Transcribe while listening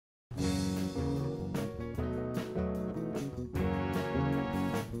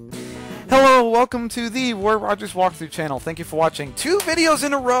Hello, welcome to the War Rogers Walkthrough channel. Thank you for watching. 2 videos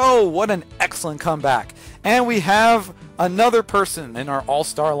in a row! What an excellent comeback. And we have another person in our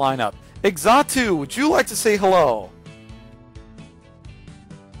all-star lineup. Xatu, would you like to say hello?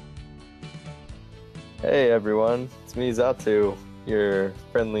 Hey everyone, it's me Xatu, your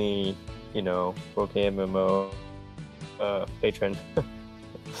friendly, PokeMMO patron.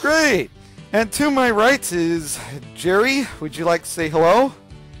 Great! And to my right is Jerry. Would you like to say hello?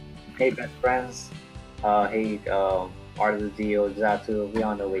 Hey best friends, Art of the Deal, Xatu, we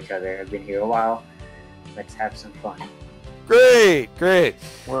all know each other. I've been here a while. Let's have some fun. Great, great.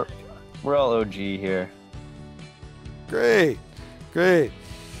 We're all OG here. Great, great.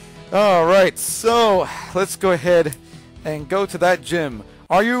 Alright, so let's go ahead and go to that gym.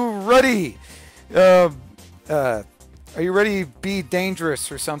 Are you ready? Are you ready to be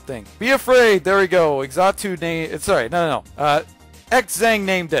dangerous or something? Be afraid, there we go. Xatu named, sorry, no. Xzang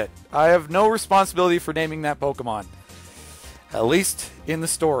named it. I have no responsibility for naming that Pokemon. At least in the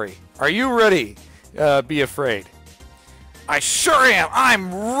story. Are you ready? Be afraid. I sure am!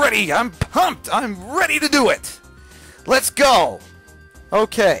 I'm ready! I'm pumped! I'm ready to do it! Let's go!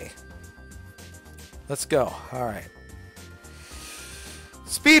 Okay. Let's go. Alright.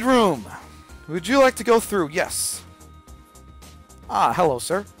 Speed room! Would you like to go through? Yes. Ah, hello,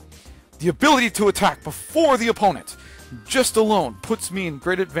 sir. The ability to attack before the opponent just alone puts me in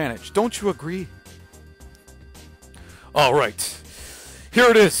great advantage. Don't you agree? Alright. Here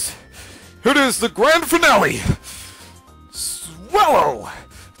it is. Here it is, the grand finale! Swallow!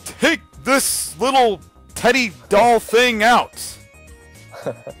 Take this little teddy doll thing out!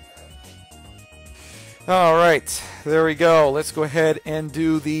 Alright, there we go. Let's go ahead and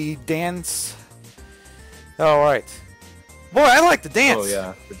do the dance. Alright. Boy, I like the dance! Oh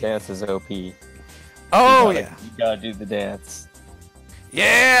yeah, the dance is OP. Oh yeah. You gotta do the dance.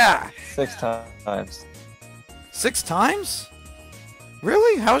 Yeah! 6 times. 6 times?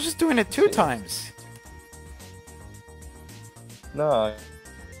 Really? I was just doing it 2 times. No. I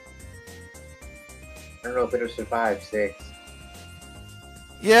don't know if it'll survive 6.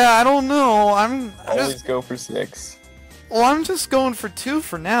 Yeah, I don't know. I'm Always just go for 6. well, I'm just going for 2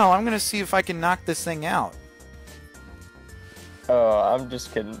 for now. I'm gonna see if I can knock this thing out. Oh, I'm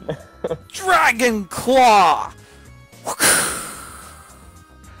just kidding. Dragon Claw!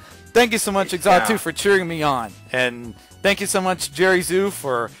 Thank you so much, Xatu, for cheering me on. And thank you so much, Jerryzoo,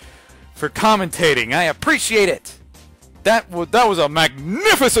 for commentating. I appreciate it. That was a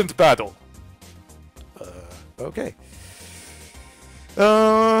magnificent battle. Okay.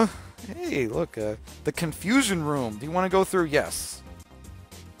 Hey, look, the confusion room. Do you want to go through? Yes.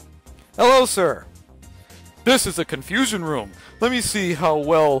 Hello, sir. This is a confusion room. Let me see how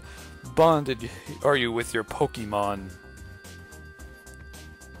well bonded are you with your Pokemon.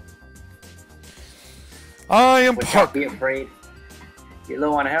 I am Don't be afraid. You're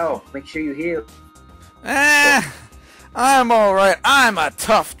low on health. Make sure you heal. I'm alright. I'm a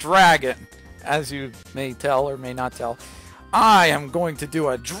tough dragon. As you may tell or may not tell. I am going to do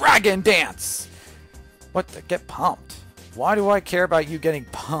a dragon dance. What the? Get pumped. Why do I care about you getting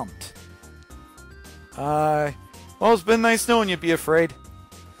pumped? Well, it's been nice knowing you, Be Afraid.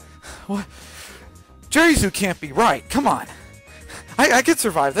 What? Jerryzoo can't be right. Come on. I could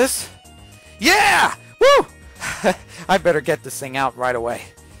survive this. Yeah! Woo! I better get this thing out right away.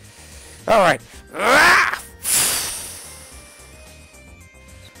 Alright. Yeah!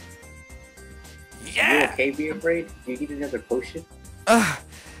 You okay, Be Afraid? Do you need another potion?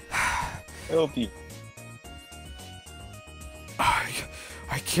 OP.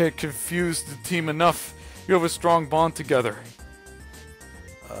 I can't confuse the team enough. You have a strong bond together.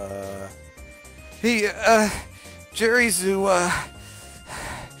 Hey, Jerryzoo,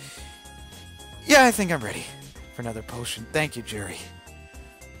 yeah, I think I'm ready for another potion. Thank you, Jerry.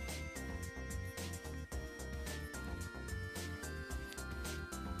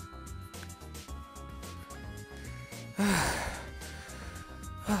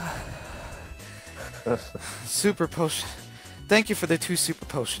 Super potion. Thank you for the 2 super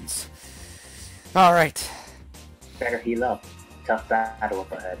potions. Alright. Better heal up. Tough battle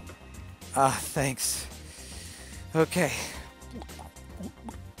up ahead. Thanks. Okay.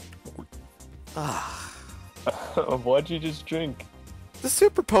 What'd you just drink? The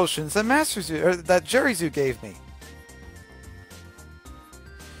super potions that that Jerryzoo gave me.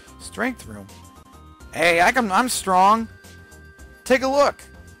 Strength room. Hey, I'm strong. Take a look.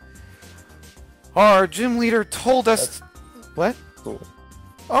 Our gym leader told us... What? Cool.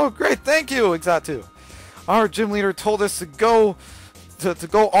 Oh, great. Thank you, Xatu. Our gym leader told us to go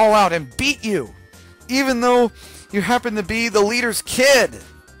all out and beat you, even though you happen to be the leader's kid.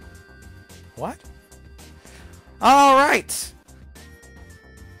 What? All right.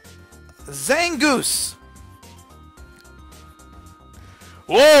 Zangoose.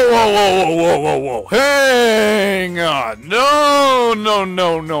 Whoa, whoa, whoa, whoa, whoa, whoa, whoa. Hang on. No, no,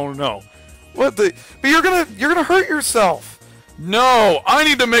 no, no, no. What the? But you're gonna hurt yourself. No, I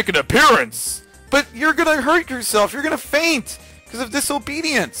need to make an appearance. But you're gonna hurt yourself. You're gonna faint because of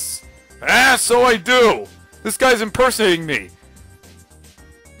disobedience. Ah, so I do. This guy's impersonating me.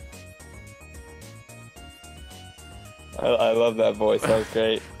 I love that voice. That was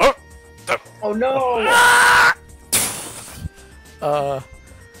great. Oh. Oh no!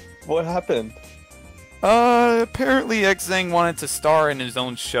 What happened? Apparently Xang wanted to star in his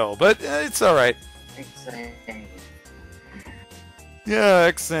own show, but it's alright. Exciting. Yeah,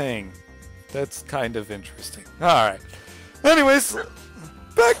 Xang. That's kind of interesting. Alright. Anyways,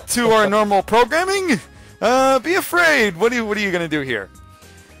 back to our normal programming. Be afraid. What are you gonna do here?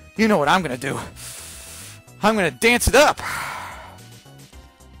 You know what I'm gonna do. I'm gonna dance it up.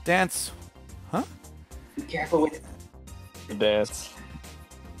 Dance. Huh? Be careful with The dance.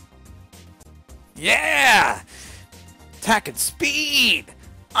 Yeah! Attack and speed!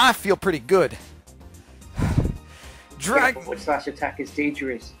 I feel pretty good. Drag. Careful with slash attack is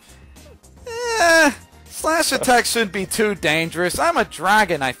dangerous. Slash attack shouldn't be too dangerous. I'm a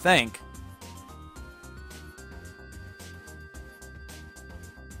dragon, I think.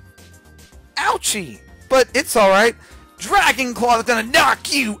 Ouchie! But it's alright. Dragon Claw is gonna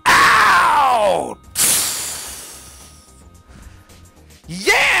knock you out!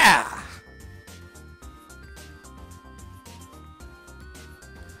 Yeah!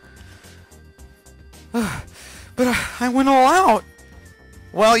 But I went all out.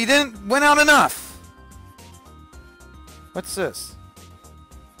 Well, you didn't went out enough. What's this?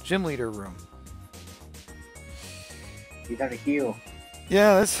 Gym leader room. You gotta heal.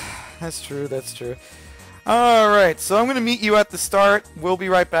 Yeah, that's true. That's true. All right, so I'm gonna meet you at the start. We'll be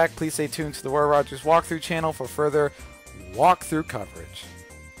right back. Please stay tuned to the Roy Rogers walkthrough channel for further walkthrough coverage.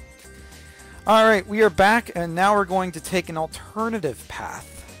 All right, we are back, and now we're going to take an alternative path.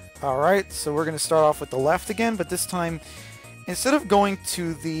 All right, so we're going to start off with the left again, but this time, instead of going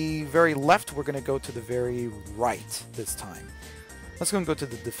to the very left, we're going to go to the very right this time. Let's go and go to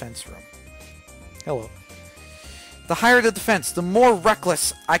the defense room. Hello. The higher the defense, the more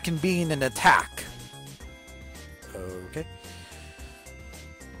reckless I can be in an attack. Okay.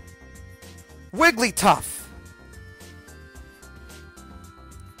 Wigglytuff.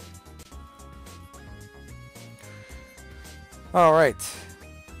 All right.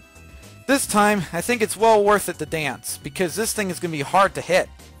 This time, I think it's well worth it to dance, because this thing is going to be hard to hit.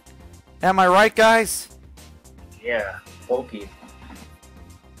 Am I right, guys? Yeah, bulky.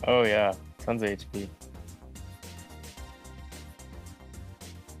 Oh yeah, tons of HP.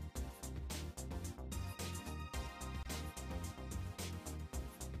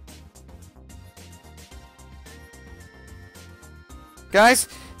 Guys,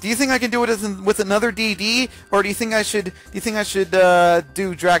 do you think I can do it with another DD, or do you think I should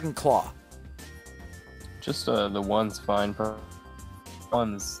do Dragon Claw? Just the one's fine.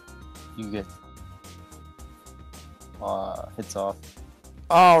 Ones you get hits off.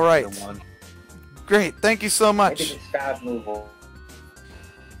 All right. The one. Great. Thank you so much. Maybe the stab move.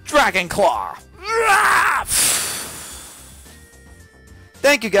 Dragon Claw.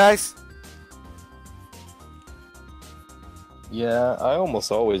 Thank you, guys. Yeah, I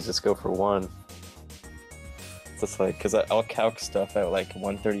almost always just go for one. Just like, because I'll calc stuff at like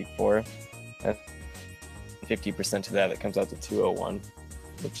 134, and 50% of that, it comes out to 201,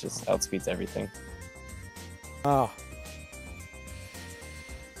 which just outspeeds everything. Oh.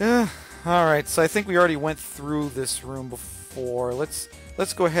 Yeah. All right. So I think we already went through this room before. Let's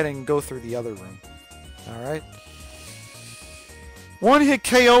go ahead and go through the other room. All right. One-hit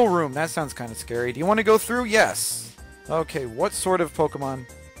KO room. That sounds kind of scary. Do you want to go through? Yes. Okay, what sort of Pokemon?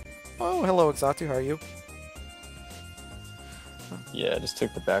 Oh, hello, Xatu. How are you? Yeah, I just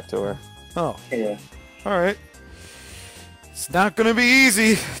took the back door. Oh. Yeah. Alright. It's not gonna be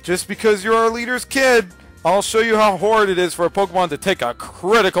easy. Just because you're our leader's kid, I'll show you how hard it is for a Pokemon to take a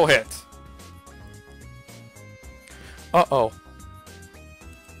critical hit. Uh-oh.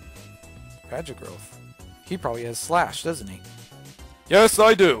 Growth. He probably has Slash, doesn't he? Yes,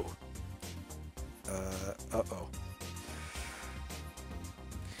 I do. Uh-oh.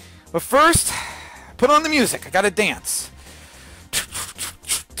 But first, put on the music. I gotta dance.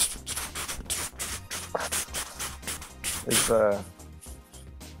 Is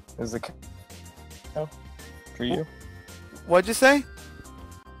the oh, for you? What'd you say?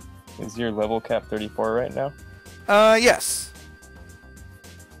 Is your level cap 34 right now? Yes.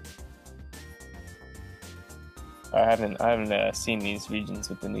 I haven't seen these regions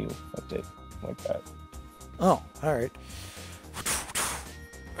with the new update like that. Oh, all right.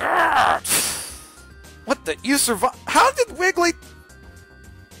 What the? You survived? How did Wiggly?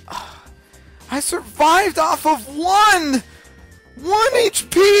 I survived off of one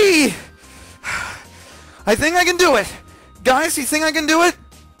HP. I think I can do it, guys. You think I can do it?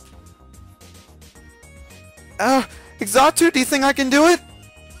 Xatu, do you think I can do it?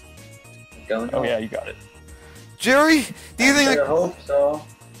 Don't know. Oh yeah, you got it. Jerry, do you think I hope so.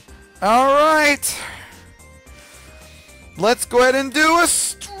 All right. Let's go ahead and do a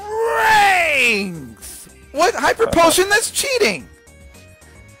strength. What? Hyper potion? That's cheating.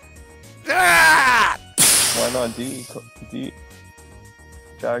 Ah! Why not D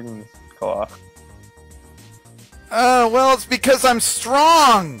Dragon's Claw? Well, it's because I'm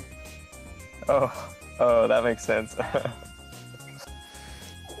strong. Oh, that makes sense.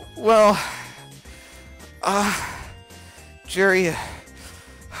 Well, Jerry,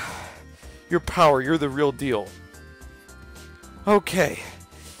 your power, you're the real deal. Okay.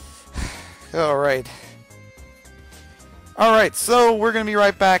 Alright, so we're going to be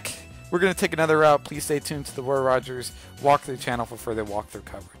right back. We're going to take another route. Please stay tuned to the Roy Rogers walkthrough channel for further walkthrough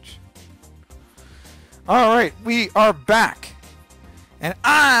coverage. Alright, we are back. And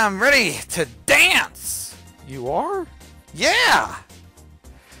I'm ready to dance. You are? Yeah!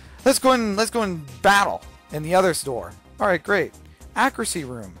 Let's go and battle in the other store. Alright, great. Accuracy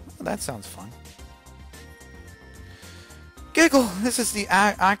room. Oh, that sounds fun. Giggle, this is the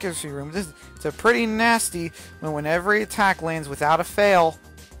accuracy room. It's a pretty nasty when every attack lands without a fail.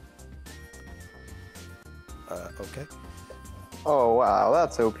 Okay. Oh wow,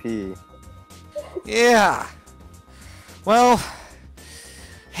 that's OP. Yeah. Well,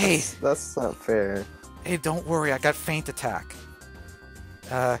 hey. That's not fair. Hey, don't worry, I got feint attack.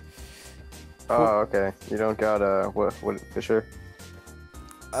 Oh, okay. You don't got what Fisher?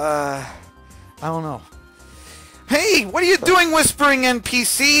 I don't know. Hey, what are you doing, whispering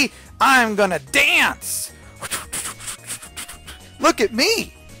NPC? I'm gonna dance. Look at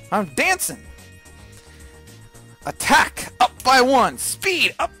me. I'm dancing. Attack up by 1.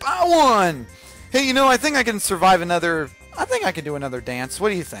 Speed up by 1. Hey, you know, I think I can survive another. I think I can do another dance. What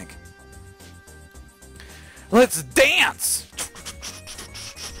do you think? Let's dance.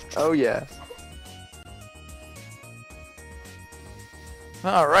 Oh yeah.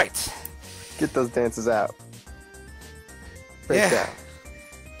 All right. Get those dances out. Break Yeah. down.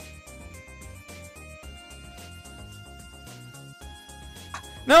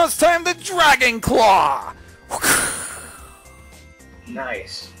 Now it's time to Dragon Claw.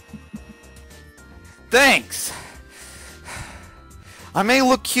 Nice. Thanks. I may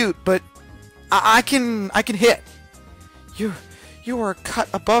look cute, but I can hit. You are a cut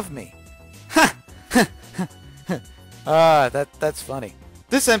above me. Ha! That's funny.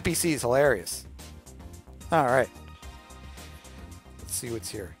 This NPC is hilarious. All right. Let's see what's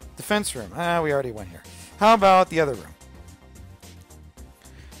here. Defense room. We already went here. How about the other room?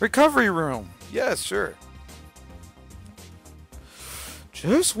 Recovery room. Yes, sure.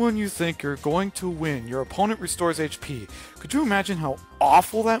 Just when you think you're going to win, your opponent restores HP. Could you imagine how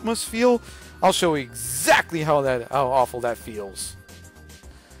awful that must feel? I'll show you exactly how awful that feels.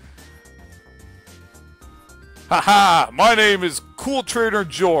 Haha! My name is Cool Trainer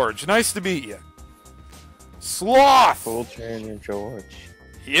George. Nice to meet you. Sloth! Cool Trainer George.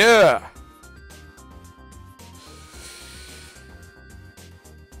 Yeah!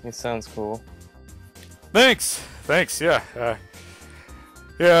 It sounds cool. Thanks! Yeah.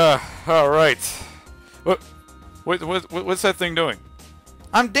 Yeah, alright. What's that thing doing?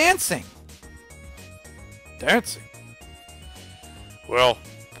 I'm dancing! Dancing? Well,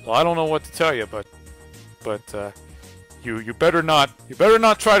 I don't know what to tell you, but you better not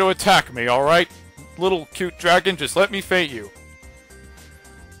try to attack me, alright? Little cute dragon, just let me fate you.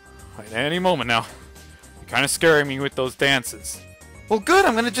 At any moment now. You're kinda scaring me with those dances. Well good,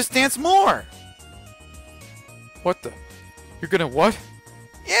 I'm gonna just dance more! What the? You're gonna what?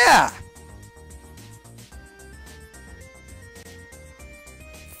 Yeah!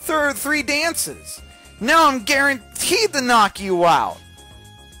 Three dances. Now I'm guaranteed to knock you out.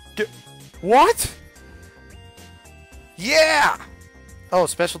 What? Yeah! Oh,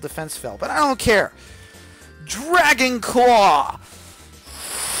 special defense fell, but I don't care. Dragon Claw!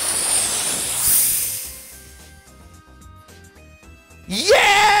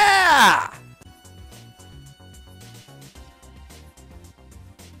 Yeah!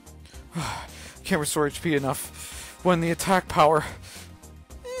 Can't restore HP enough when the attack power.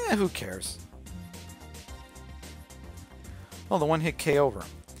 Who cares? Oh, the one hit KO room.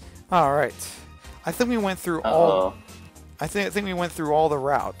 Alright. I think we went through Uh-oh. I think we went through all the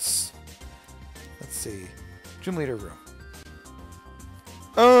routes. Let's see. Gym leader room.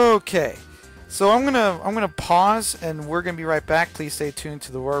 Okay. So I'm gonna pause and we're gonna be right back. Please stay tuned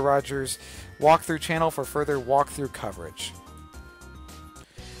to the Roy Rogers walkthrough channel for further walkthrough coverage.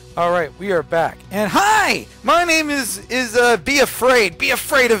 Alright, we are back. And hi! My name is Be Afraid. Be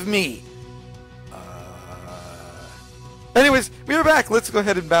afraid of me! Anyways, we are back. Let's go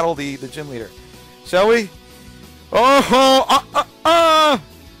ahead and battle the gym leader. Shall we? What?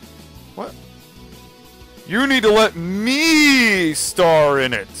 You need to let me star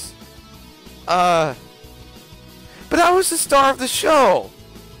in it. But I was the star of the show.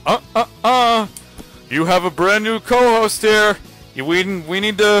 You have a brand new co-host here. We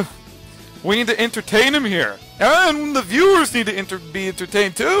need to entertain him here, and the viewers need to be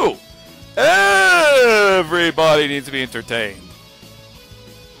entertained too. Everybody needs to be entertained.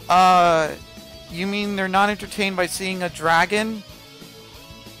 You mean they're not entertained by seeing a dragon?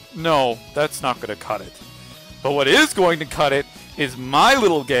 No, that's not going to cut it. But what is going to cut it is my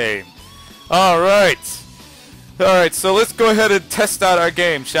little game. Alright. Alright, so let's go ahead and test out our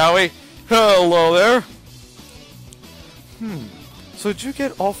game, shall we? Hello there. So did you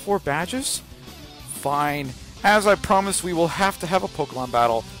get all 4 badges? Fine. As I promised, we will have to have a Pokemon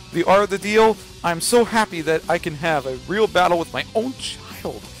battle. The art of the deal, I'm so happy that I can have a real battle with my own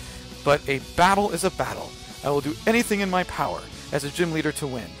child. But a battle is a battle. I will do anything in my power as a gym leader to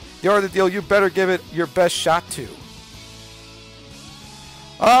win. The art of the deal, you better give it your best shot too.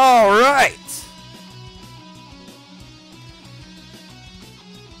 Alright!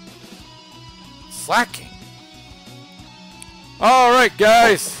 Slacking. Alright,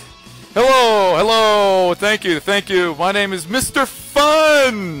 guys. Hello. Thank you. My name is Mr.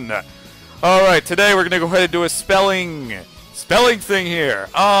 Fun. Alright, today we're going to go ahead and do a spelling thing here.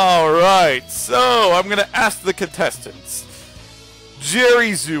 Alright, so I'm going to ask the contestants.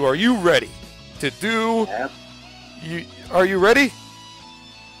 Jerryzoo, are you ready to do... Yep. Are you ready?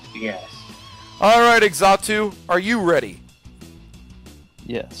 Yes. Alright, Xatu, are you ready?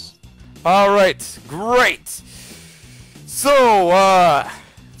 Yes. Alright, great. So,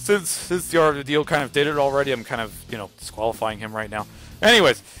 since the art of the deal kind of did it already, I'm kind of, disqualifying him right now.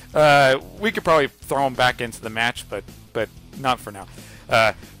 Anyways, we could probably throw him back into the match, but not for now.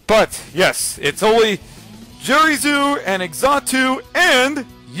 But, yes, it's only Jerryzoo and Xatu and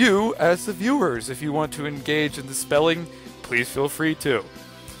you as the viewers. If you want to engage in the spelling, please feel free to.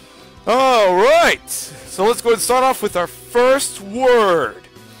 Alright, so let's go ahead and start off with our first word.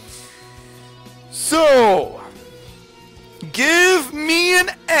 So... give me an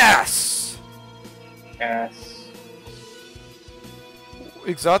S. S.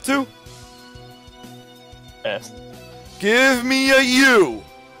 Xatu? S. Give me a U.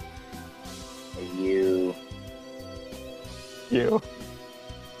 U. U.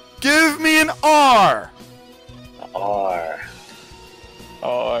 Give me an R. R.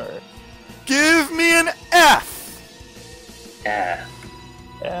 R. Give me an F. F.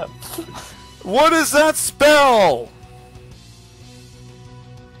 F. What does that spell?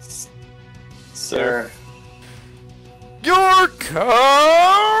 Surf. You're correct!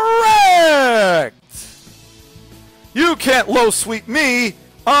 You can't low sweep me.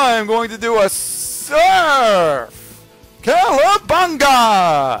 I'm going to do a surf.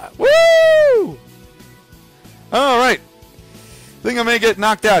 Cowabunga! Woo! Alright. Think I may get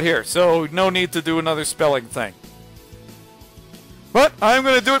knocked out here, so no need to do another spelling thing. But I'm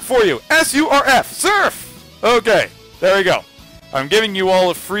going to do it for you. S-U-R-F. Surf! Okay, there we go. I'm giving you all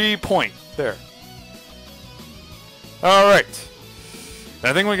a free point. There. Alright.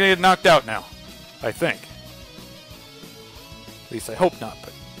 I think we're going to get knocked out now. I think. At least I hope not,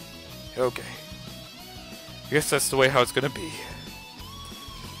 but... okay. I guess that's the way how it's going to be.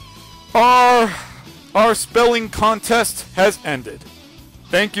 Our spelling contest has ended.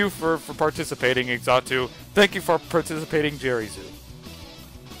 Thank you for participating, Xatu. Thank you for participating, Jerryzoo.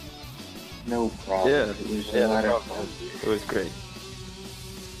 No problem. Yeah, It was yeah, a lot no of problem. fun. It was great.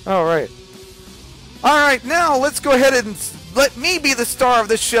 Alright. Alright, now let's go ahead and let me be the star of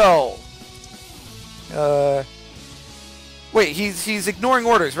the show. Wait, he's ignoring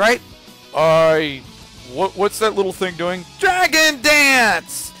orders, right? What's that little thing doing? Dragon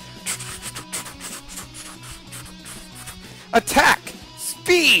Dance! Attack!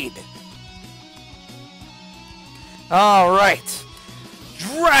 Speed! Alright.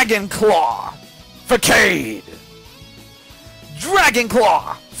 Dragon Claw! Facade! Dragon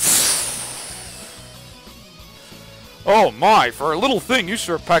Claw! Oh my, for a little thing, you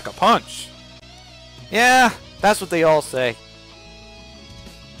sure pack a punch. Yeah, that's what they all say.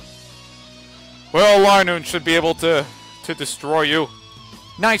 Well, Larnoon should be able to destroy you.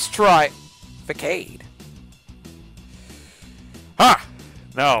 Nice try, Facade. Ha!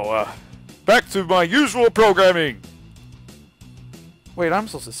 Now, back to my usual programming. Wait, I'm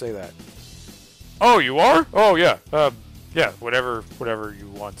supposed to say that. Oh, you are? Oh, yeah. Yeah, whatever you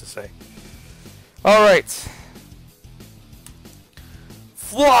want to say. All right.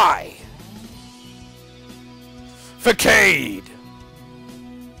 Fly. Facade.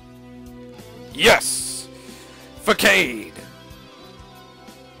 Yes. Facade.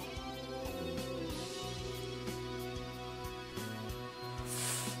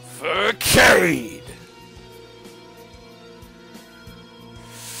 Facade.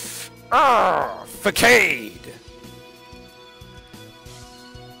 Facade.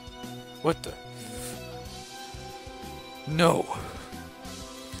 What the? No.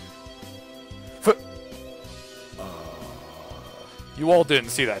 You all didn't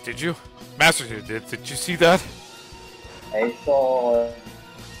see that, did you? Master did. Did you see that? I saw.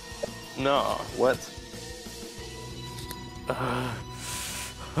 No, what?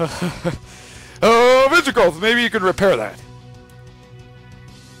 Venture Growth, maybe you can repair that.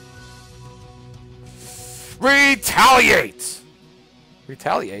 Retaliate!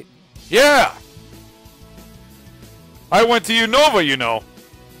 Retaliate? Yeah! I went to Unova, you know.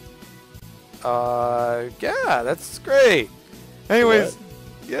 Yeah, that's great. Anyways,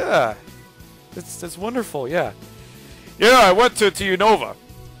 What? yeah. That's wonderful, yeah. Yeah, I went to Unova.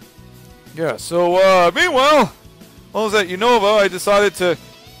 Yeah, so, meanwhile, while I was at Unova, I decided to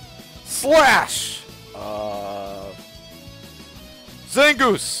slash,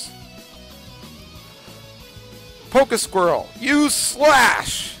 Zangoose. Squirrel. You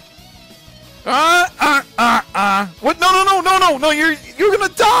slash. What? No, you're gonna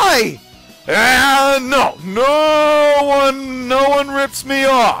die. No one rips me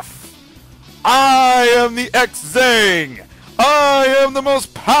off. I am the X-Zang. I am the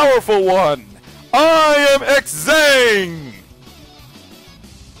most powerful one. I am X-Zang.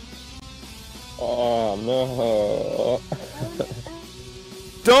 Oh no.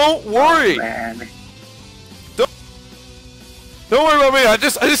 Don't worry. Man. Don't worry about me. I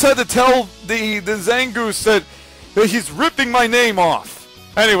just had to tell the Zangoose that he's ripping my name off.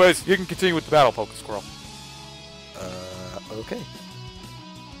 Anyways, you can continue with the battle, Squirrel. Okay.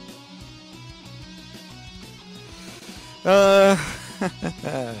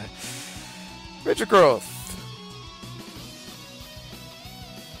 Richard Growth.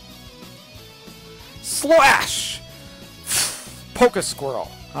 Slash! Squirrel.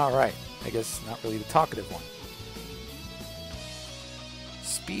 Alright. I guess not really the talkative one.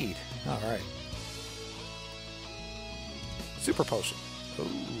 Speed. Alright. Super Potion.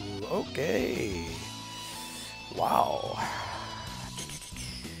 Ooh, okay. Wow.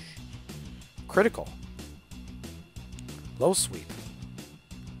 Critical. Low sweep.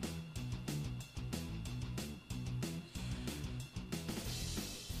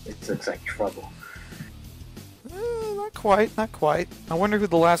 It looks like trouble. Not quite, not quite. I wonder who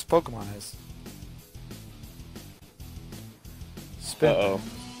the last Pokemon is. Spin. Uh-oh.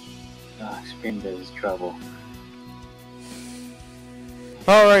 Spin does trouble.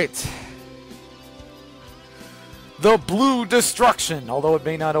 Alright. The Blue Destruction. Although it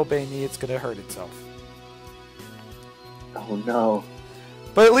may not obey me, it's gonna hurt itself. Oh no.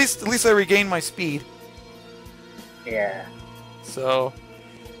 But at least I regained my speed. Yeah. So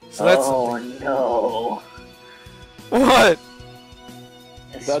that's Oh no. what?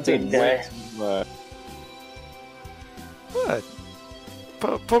 That did way too much. What?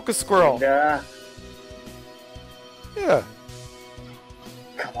 Squirrel. And, Yeah.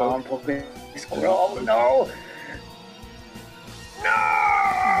 come on, Squirrel. Oh no.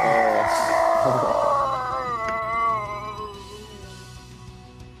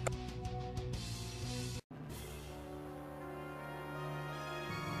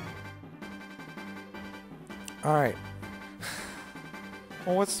 All right.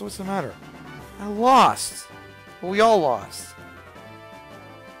 Well, what's the matter? I lost. Well, we all lost.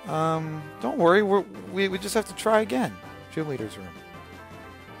 Don't worry. We just have to try again. Gym leader's room.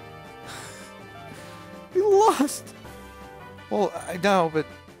 We lost. Well, I know, but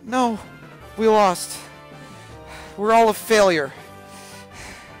no, we lost. We're all a failure.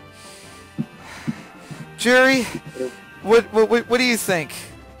 Jerry, what do you think?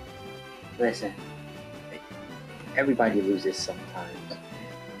 Listen. Everybody loses sometimes.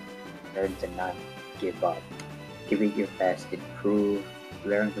 Learn to not give up. Give it your best, improve,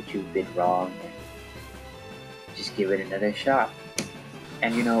 learn what you've been wrong, and just give it another shot.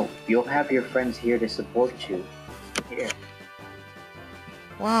 And you know, you'll have your friends here to support you. Here.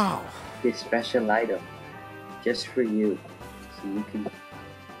 Wow. this special item just for you, so you can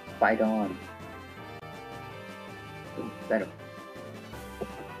fight on. Ooh, better.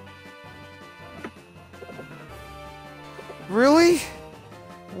 Really?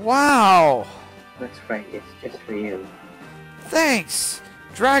 Wow! That's right, it's just for you. Thanks,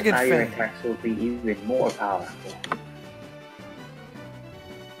 Dragon Now your Fang. attacks will be even more powerful.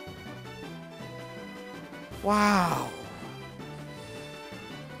 Wow.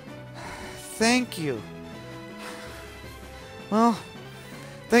 Thank you. Well,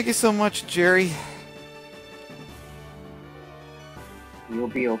 thank you so much, Jerry. You'll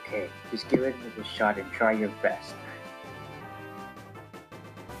be okay. Just give it another shot and try your best.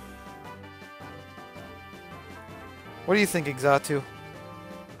 What do you think, Xatu?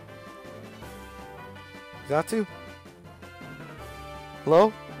 Xatu?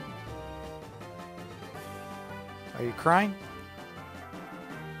 Hello? Are you crying?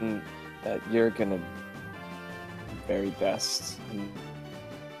 That you're gonna be very best,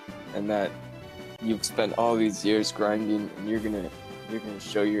 and that you've spent all these years grinding, and you're gonna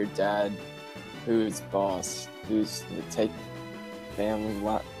show your dad who's boss, who's gonna take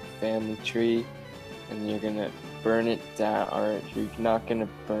family tree, and you're gonna burn it down, or you're not gonna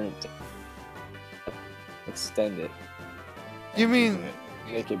burn it down. Extend it. You mean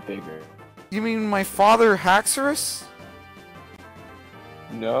Make it bigger. you mean my father Haxorus?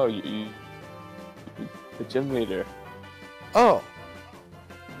 No, you the gym leader. Oh.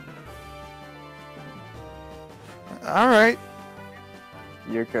 All right.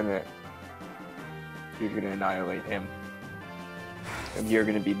 You're gonna annihilate him, and you're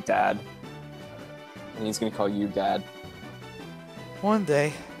gonna be dad, and he's gonna call you dad. One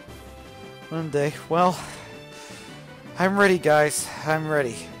day. One day. Well, I'm ready, guys. I'm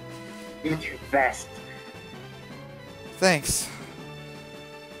ready. Do your best. Thanks.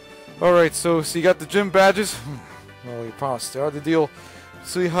 Alright, so you got the gym badges? Well, you promised to the deal.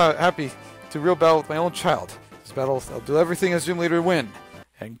 So happy to real battle with my own child. This battle, I'll do everything as gym leader to win.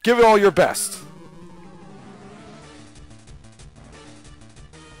 And give it all your best.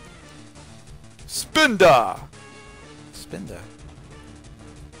 Spinda! Spinda.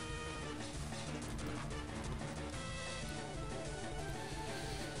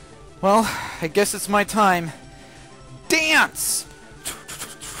 Well, I guess it's my time. Dance!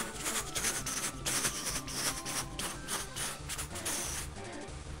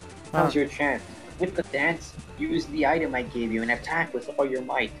 Now's your chance. With the dance, use the item I gave you and attack with all your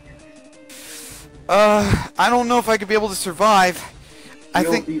might. I don't know if I could be able to survive.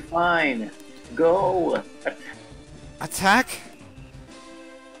 You'll be fine. Go! Attack?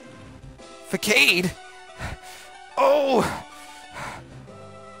 Facade? Oh!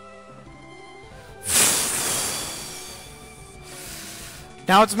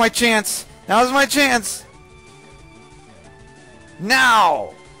 Now it's my chance. Now's my chance.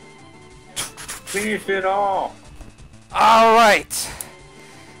 Now! Finish it all! Alright.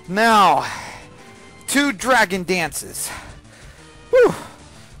 Now, 2 dragon dances. Whew.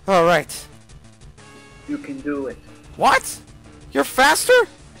 Alright. You can do it. What? You're faster?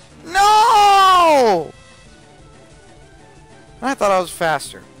 No! I thought I was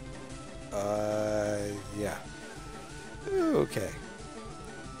faster. Yeah. Okay.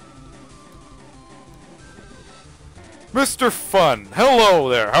 Mr. Fun, hello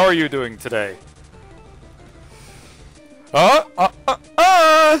there. How are you doing today?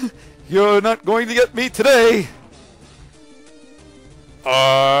 You're not going to get me today.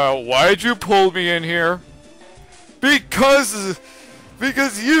 Why'd you pull me in here? Because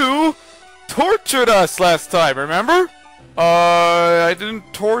you tortured us last time, remember? I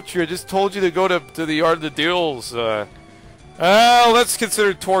didn't torture you, I just told you to go to the Art of the Deals. Let's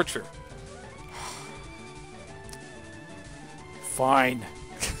consider torture. Fine.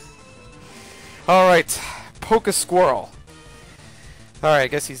 Alright, poke a squirrel. Alright, I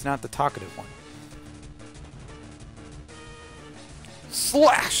guess he's not the talkative one.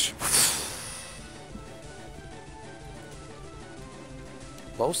 Slash!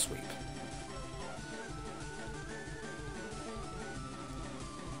 Low sweep.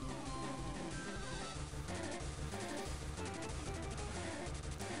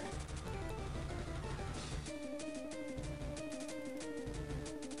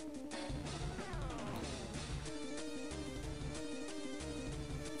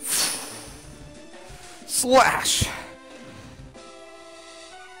 Slash!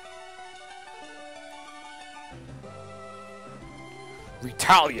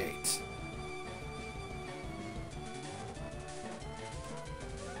 Retaliate!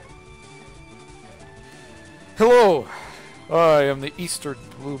 Hello! I am the Eastern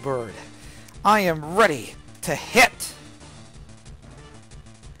Blue Bird. I am ready to hit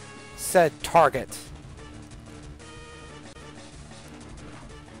said target.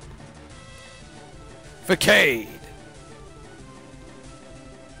 Facade.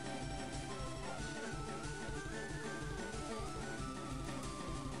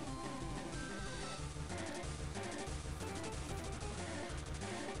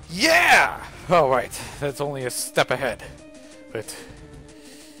 Yeah! Alright, that's only a step ahead. But,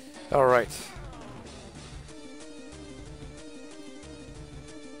 alright.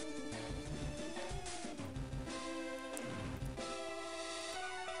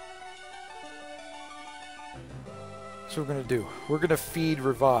 So we're gonna do. We're gonna feed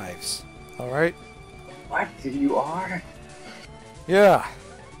revives. Alright? What? You are? Yeah.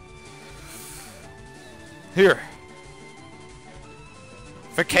 Here.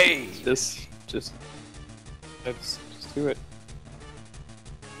 Facade. Just do it.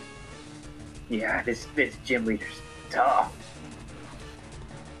 Yeah, this gym leader's tough.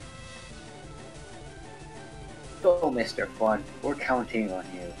 Go, Mr. Fun. We're counting on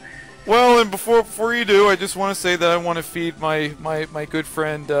you. Well, and before you do, I just want to say that I want to feed my good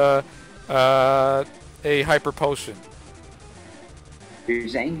friend a hyper potion.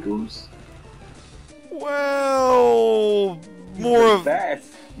 Here's Angus. Well, more of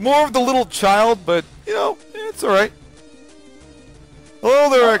the little child, but you know, it's all right. Hello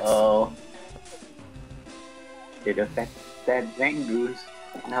there, X. Oh, it affected that Zangoose.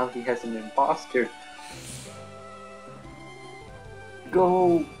 Now he has an imposter.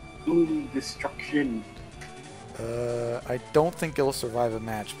 Go, blue destruction. I don't think it'll survive a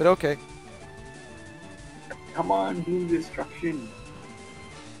match, but okay. Come on, blue destruction.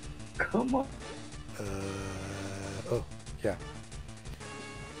 Come on. Oh, yeah.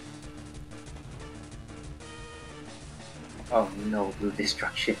 Oh no, blue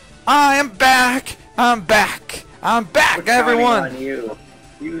destruction. I am back! I'm back! I'm back, We're counting everyone! on you.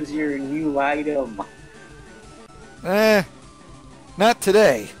 Use your new item. Not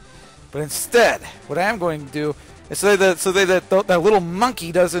today. But instead, what I am going to do is so that little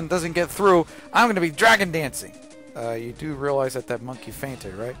monkey doesn't get through, I'm going to be dragon dancing. You do realize that monkey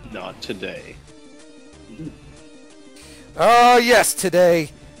fainted, right? Not today. Oh, yes,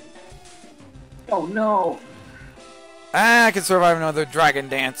 today. Oh no. I can survive another dragon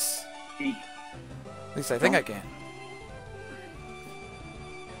dance. He- At least I think I can.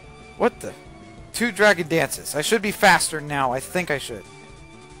 What the? 2 dragon dances. I should be faster now. I think I should.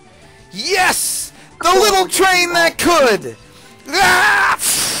 Yes! The little train that could! Ah!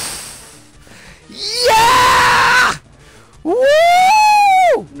 Yeah!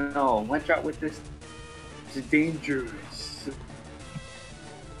 Woo! No, watch out with this. It's dangerous.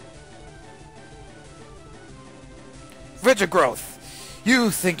 Growth.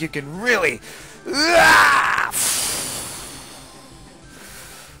 You think you can really... Ah!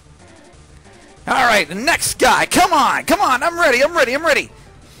 Alright, the next guy. Come on, come on. I'm ready, I'm ready, I'm ready.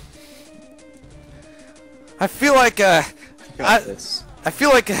 I feel like, I feel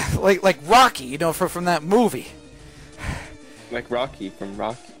like Rocky, you know, from that movie. Like Rocky from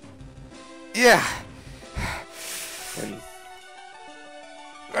Rocky. Yeah.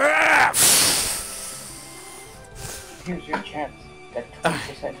 Ah! Here's your chance. That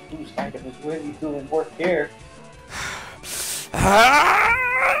 20% boost item is really doing work here.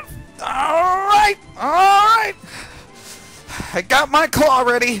 Alright! Alright! I got my claw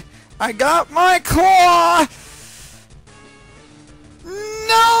ready! I got my claw!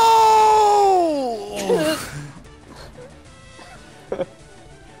 No!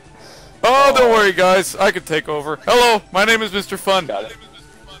 Oh, don't worry, guys. I can take over. Hello, my name is Mr. Fun. Got it.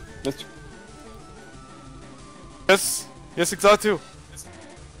 Mr. Yes, yes, Xatu.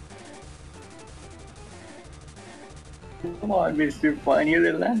 Come on, Mr. Fun,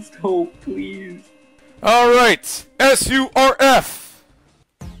 you're the last hope, please. Alright, SURF.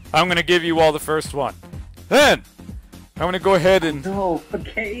 I'm gonna give you all the first one. Then, I'm gonna go ahead and... No,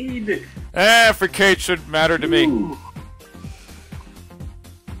 Facade! Facade shouldn't matter to me. Ooh.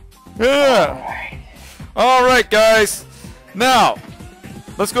 Yeah. Alright. Alright, guys. Now,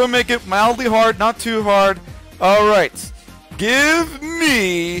 let's go and make it mildly hard, not too hard. Alright. Give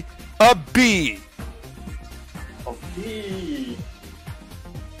me a B. B.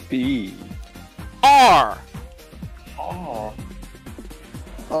 B. R. R.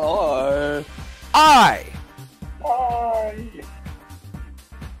 R. I.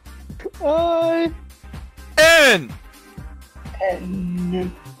 I. N.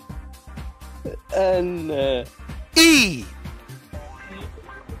 N. N. E.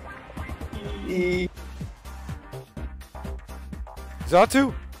 E.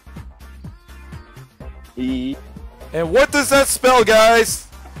 Xatu. E. And what does that spell, guys?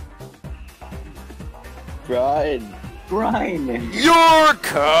 Brian. Brian. You're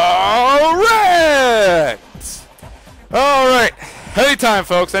correct! Alright. Anytime,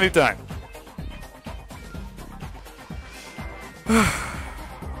 folks, anytime.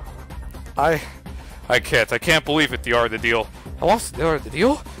 I can't believe it, the art of the deal. I lost the art of the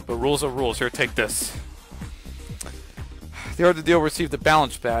deal? But rules are rules. Here, take this. The art of the deal received the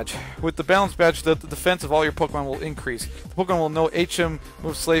balance badge. With the balance badge, the defense of all your Pokemon will increase. The Pokemon will know HM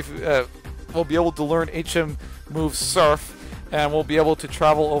move Slave, will be able to learn HM move Surf, and will be able to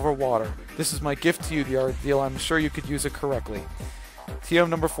travel over water. This is my gift to you, the art of the deal. I'm sure you could use it correctly. TM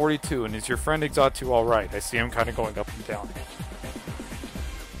number 42, and is your friend Xatu alright? I see him kind of going up and down.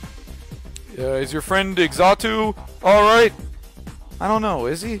 Is your friend Xatu alright? I don't know,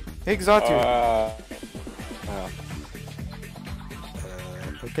 is he? Hey, Xatu.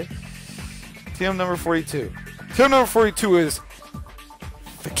 Okay. TM number 42. TM number 42 is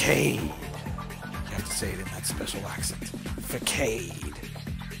Facade. You have to say it in that special accent. Facade.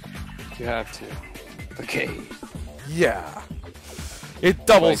 You have to. Okay. Yeah. It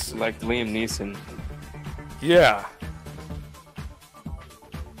doubles. Like Liam Neeson. Yeah.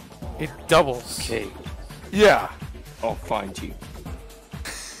 It doubles. Okay. Yeah. I'll find you.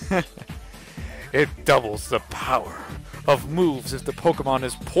 It doubles the power of moves if the Pokemon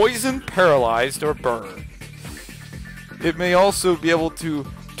is poisoned, paralyzed, or burned. It may also be able to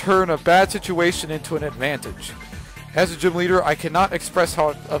turn a bad situation into an advantage. As a gym leader, I cannot express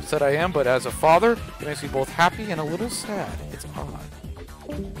how upset I am, but as a father, it makes me both happy and a little sad. It's odd.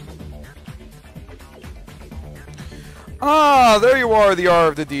 Ah, there you are, the R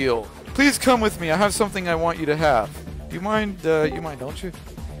of the deal. Please come with me. I have something I want you to have. You mind, don't you?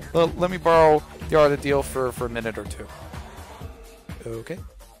 Well, let me borrow the R of the deal for a minute or two. Okay.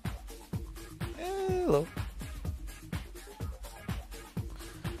 Hello.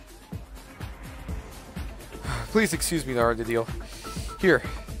 Please excuse me, the R of the deal. Here,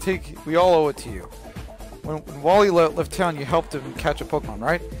 we all owe it to you. When Wally left town, you helped him catch a Pokemon,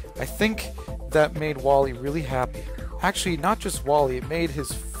 right? I think that made Wally really happy. Actually, not just Wally, it made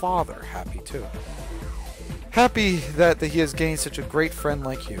his father happy too. Happy that he has gained such a great friend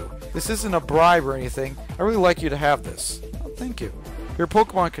like you. This isn't a bribe or anything. I really like you to have this. Oh, thank you. If your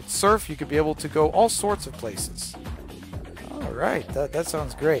Pokemon could surf, you could be able to go all sorts of places. Alright, that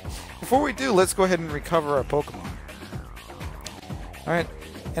sounds great. Before we do, let's go ahead and recover our Pokemon. Alright,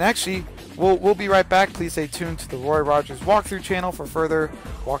 and actually, we'll be right back. Please stay tuned to the Roy Rogers walkthrough channel for further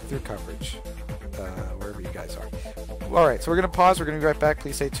walkthrough coverage. Wherever you guys are. Alright, so we're going to pause. We're going to be right back.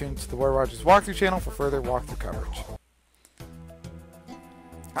 Please stay tuned to the Roy Rogers walkthrough channel for further walkthrough coverage.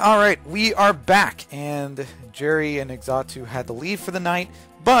 Alright, we are back, and Jerry and Xatu had to leave for the night,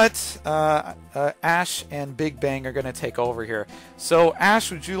 but Ash and Big Bang are going to take over here. So, Ash,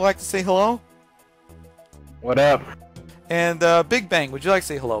 would you like to say hello? What up? And Big Bang, would you like to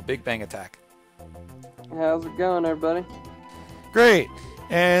say hello? Bigbangattack. How's it going, everybody? Great.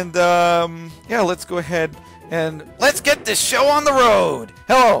 And, yeah, let's go ahead and let's get this show on the road.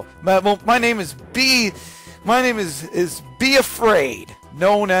 Hello, my name is B. My name is Be Afraid,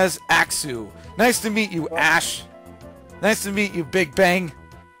 known as Xatu. Nice to meet you, Ash. Nice to meet you, Big Bang.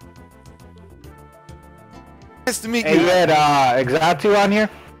 Nice to meet you. Hey, you had Xatu on here?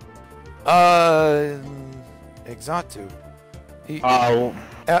 Xatu. Oh.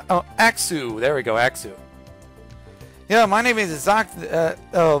 Xatu. There we go, Xatu. Yeah, my name is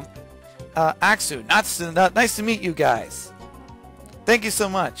Xatu. Nice to meet you guys. Thank you so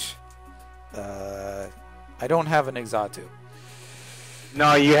much. I don't have an Xatu.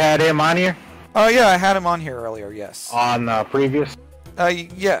 No, you had him on here? Oh yeah, I had him on here earlier. Yes. On the previous?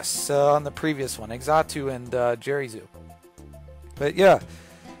 Yes, on the previous one, Xatu and Jerryzoo. But yeah,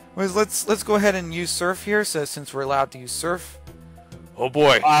 let's go ahead and use Surf here. So since we're allowed to use Surf. Oh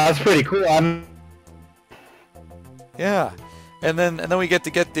boy. That's pretty cool. Yeah, and then we get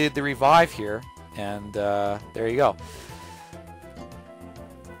the revive here, and there you go.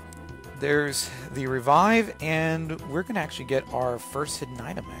 There's the revive, and we're gonna actually get our first hidden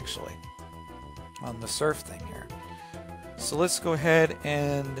item actually on the surf thing here. So let's go ahead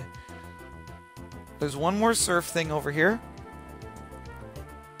and there's one more surf thing over here.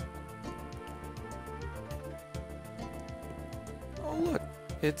 Oh look,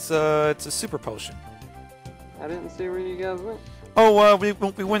 it's a super potion. I didn't see where you guys went. Oh, we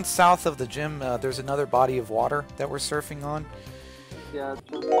went south of the gym. There's another body of water that we're surfing on.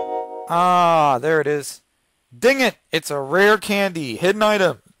 Gotcha. Ah, there it is. Ding it! It's a rare candy, hidden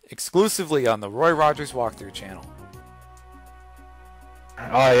item, exclusively on the Roy Rogers walkthrough channel.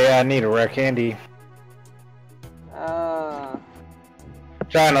 Oh yeah, I need a rare candy.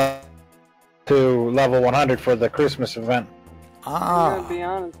 Trying to level 100 for the Christmas event. I'm Ah. gonna be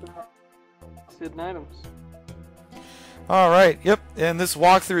honest. It's hidden items. All right. Yep. And this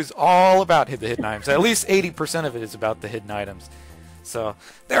walkthrough is all about the hidden items. At least 80% of it is about the hidden items. So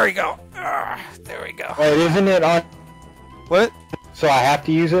there we go. There we go. Wait, isn't it on? What? So I have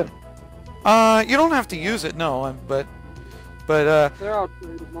to use it? You don't have to use it, no. But They're all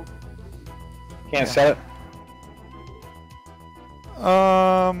tradable. Can't sell it.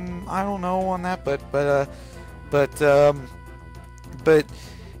 I don't know on that, but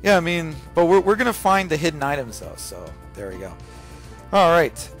yeah, I mean, but we're gonna find the hidden items though. So there we go. All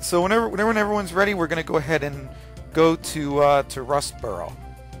right. So whenever everyone's ready, we're gonna go ahead and go to Rustboro.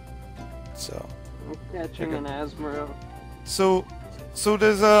 So. I'm catching an Asmaro. So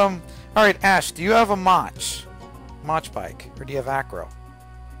does all right, Ash, do you have a Mach bike, or do you have Acro?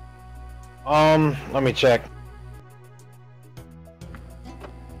 Let me check.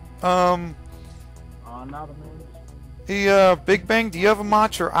 Hey, Big Bang, do you have a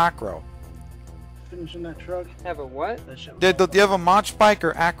Mach or Acro? Finishing that truck. Have a what? That shit. Do you have a Mach bike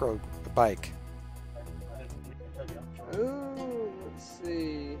or Acro bike? Ooh, let's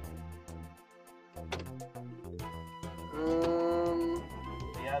see.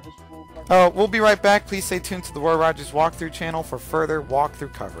 Yeah, this fool. We'll be right back. Please stay tuned to the Roy Rogers walkthrough channel for further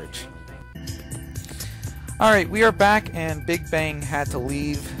walkthrough coverage. Alright, we are back, and Big Bang had to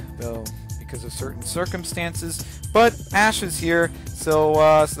leave, though, because of certain circumstances. But Ash is here,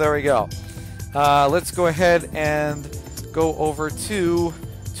 so there we go. Let's go ahead and go over to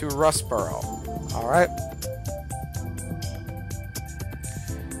Rustboro. Alright.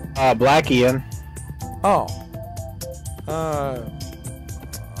 Black Ian. Oh.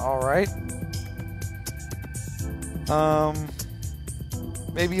 Alright.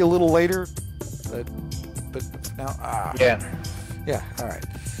 Maybe a little later, but now, Yeah. Yeah, alright.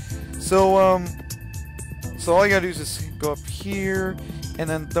 So, so all you gotta do is just go up here, and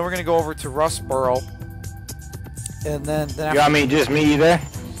then we're gonna go over to Rustboro, and then You want me to just meet you there?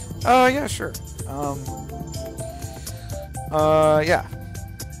 yeah, sure. Yeah.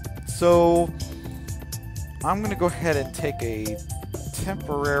 So, I'm gonna go ahead and take a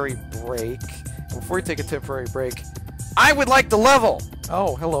temporary break. Before we take a temporary break, I would like to level!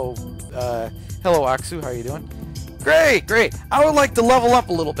 Oh, hello, hello, Xatu, how are you doing? Great, great! I would like to level up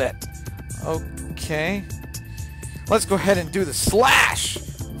a little bit. Okay. Let's go ahead and do the slash!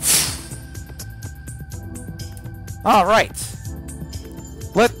 Alright.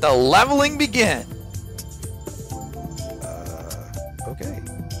 Let the leveling begin! Okay.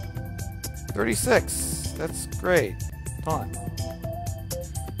 36. That's great. Hold on.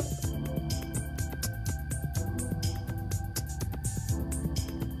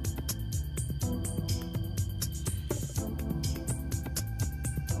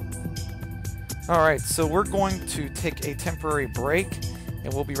 Alright, so we're going to take a temporary break,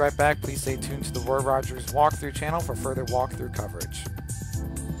 and we'll be right back. Please stay tuned to the Roy Rogers walkthrough channel for further walkthrough coverage.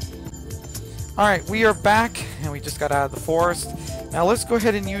 Alright, we are back, and we just got out of the forest. Now let's go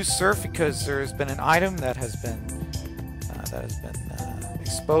ahead and use Surf, because there's been an item that has been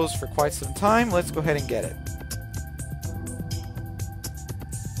exposed for quite some time. Let's go ahead and get it.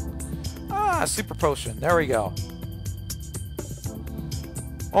 Super Potion. There we go.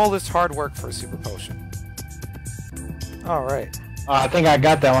 All this hard work for a Super Potion. Alright. I think I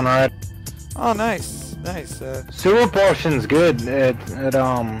got that one already. Oh, nice. Nice. Super Potion's good. I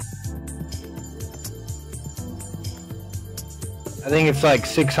think it's like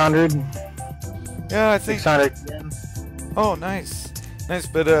 600. Yeah, I think... 600. Oh, nice. Nice,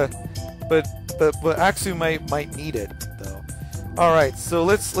 but Xatu might need it, though. Alright, so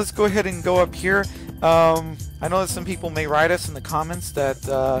let's go ahead and go up here. I know that some people may write us in the comments that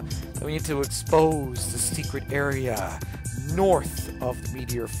we need to expose the secret area north of the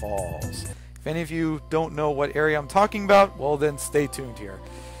Meteor Falls. If any of you don't know what area I'm talking about, well then stay tuned here.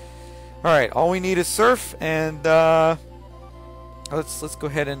 Alright, all we need is Surf, and let's go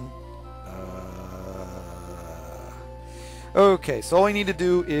ahead and okay, so all we need to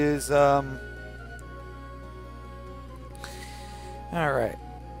do is alright.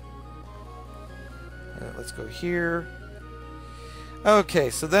 Let's go here. Okay,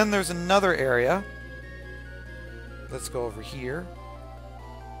 so then there's another area. Let's go over here.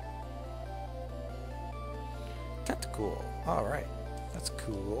 That's cool. Alright. That's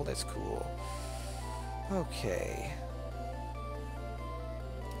cool. That's cool. Okay.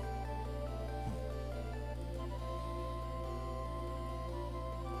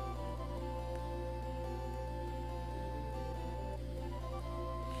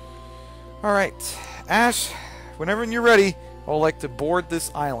 Alright. Ash, whenever you're ready, I would like to board this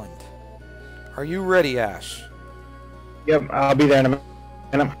island. Are you ready, Ash? Yep, I'll be there in a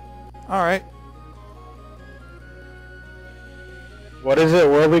minute. All right. What is it?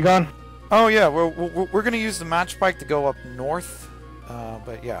 Where are we going? Oh yeah, we're gonna use the match bike to go up north,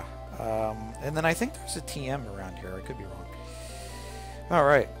 but yeah, and then I think there's a TM around here. I could be wrong. All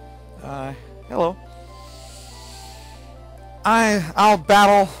right. Hello. I'll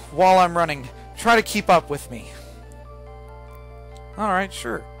battle while I'm running. Try to keep up with me. All right,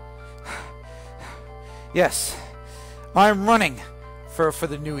 sure. Yes, I'm running for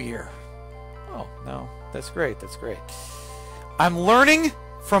the new year. Oh no, that's great. That's great. I'm learning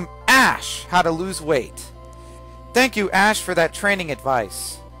from Ash how to lose weight. Thank you, Ash, for that training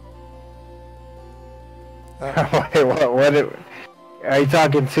advice. Wait, what are you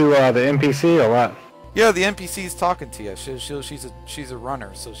talking to the NPC or what? Yeah, the NPC is talking to you. She's a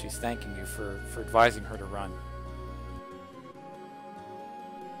runner, so she's thanking you for advising her to run.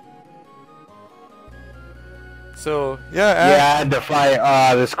 So yeah, Ash. Yeah, I had to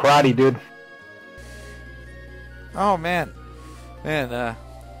fight this karate dude. Oh man.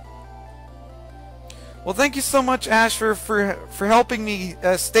 Well, thank you so much, Ash, for helping me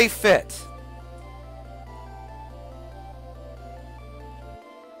stay fit.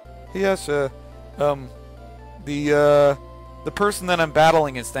 Yes, the person that I'm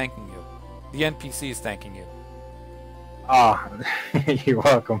battling is thanking you. The NPC is thanking you. Ah, you're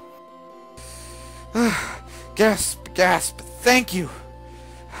welcome. Gasp, thank you.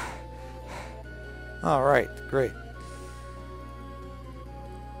 All right, great.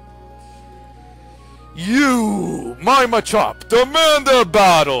 You, my Machop, demand a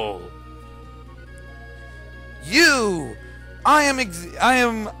battle. You, I am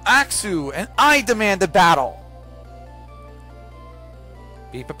Xatu, and I demand a battle.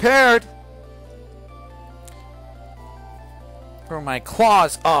 Be prepared for my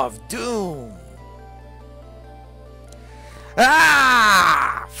claws of doom.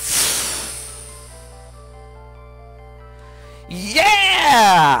 Ah!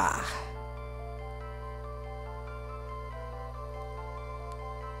 Yeah!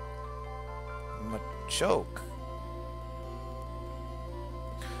 Choke.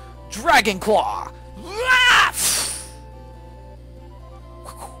 Dragon Claw.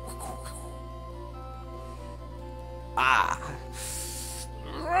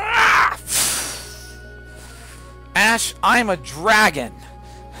 Ash, I'm a dragon.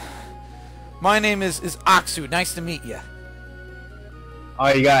 My name is Xatu. Nice to meet you. Oh,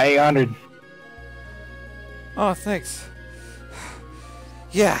 you got 800. Oh, thanks.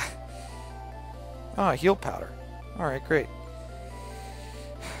 Yeah. Oh, heal powder. Alright, great.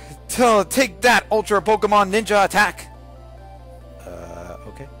 Take that, Ultra Pokemon Ninja Attack!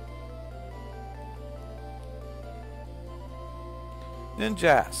 Okay.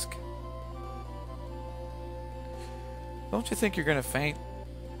 Ninjask. Don't you think you're gonna faint?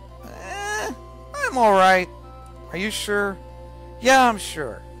 I'm alright. Are you sure? Yeah, I'm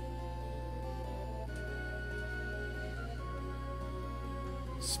sure.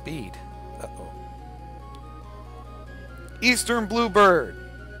 Speed. Uh-oh. Eastern Bluebird.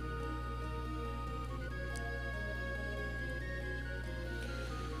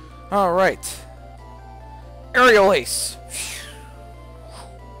 All right. Aerial Ace.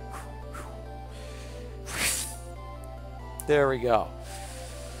 There we go.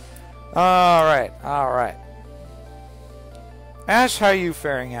 All right. Ash, how are you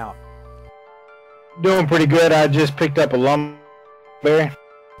faring out? Doing pretty good. I just picked up a lumberberry.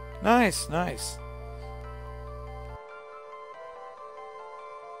 Nice.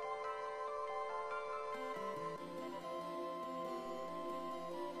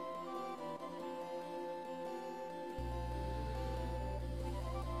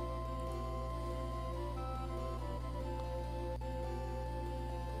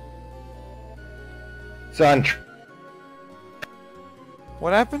 It's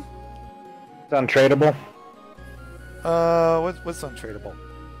What happened? untradeable. What's untradeable?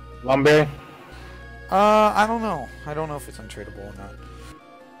 Lumberberry. I don't know. I don't know if it's untradeable or not.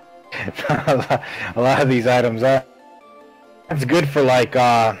 A lot of these items are. It's good for like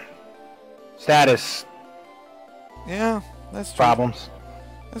status Yeah, that's true. problems.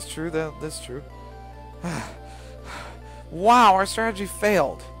 That's true. That's true. Wow, our strategy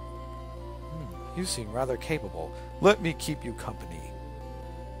failed. You seem rather capable. Let me keep you company.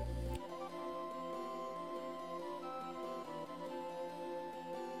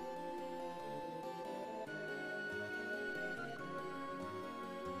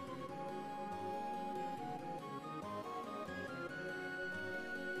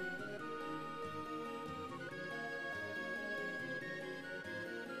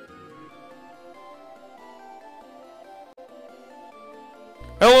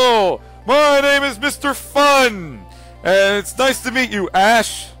 Hello, my name is Mr. Fun, and it's nice to meet you,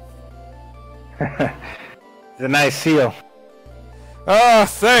 Ash. It's a nice seal. Ah,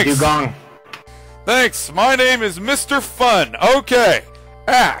 thanks. Dugong. Thanks. My name is Mr. Fun. Okay,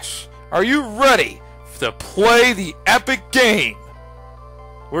 Ash, are you ready to play the epic game?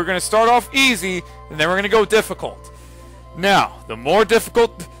 We're going to start off easy, and then we're going to go difficult. Now, the more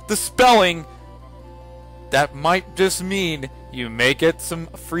difficult the spelling, that might just mean you may get some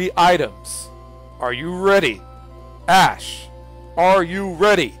free items. Are you ready? Ash, are you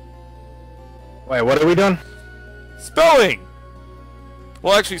ready? Wait, what are we doing? Spelling!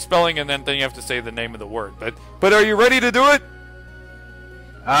 Well, actually spelling, and then you have to say the name of the word. But are you ready to do it?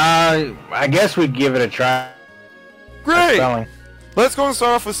 I guess we'd give it a try. Great! Spelling. Let's go and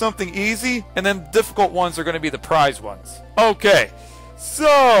start off with something easy, and then difficult ones are going to be the prize ones. Okay,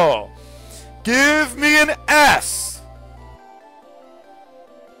 so give me an S.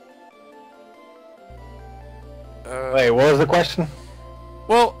 Wait, what was the question?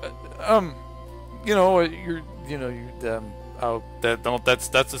 Well,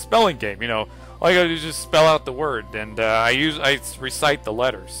 that's a spelling game. You know, all you gotta do is just spell out the word, and I recite the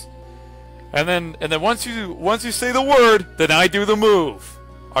letters. And then once you say the word, then I do the move.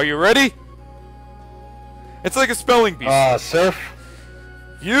 Are you ready? It's like a spelling bee. Surf.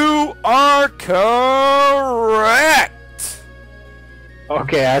 You are correct.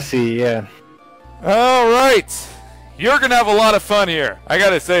 Okay, I see. Yeah. All right. You're gonna have a lot of fun here. I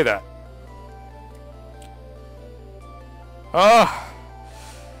gotta say that. All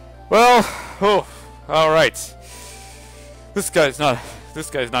right. This guy's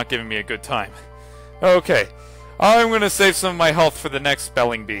not giving me a good time. Okay, I'm gonna save some of my health for the next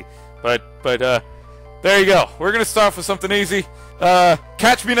spelling bee. But there you go. We're gonna start off with something easy.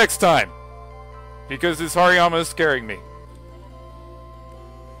 Catch me next time, because this Hariyama is scaring me.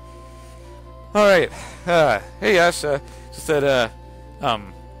 All right. Hey Ash. Just said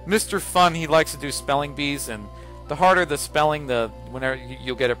Mr. Fun, he likes to do spelling bees, and the harder the spelling, the whenever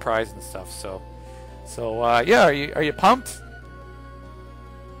you'll get a prize and stuff. So yeah. Are you pumped?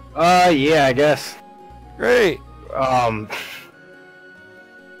 Yeah, I guess. Great.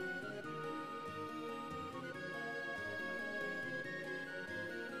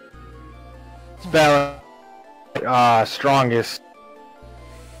 Spell. Strongest.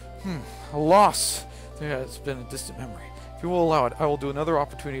 A loss. Yeah, it's been a distant memory. If you will allow it, I will do another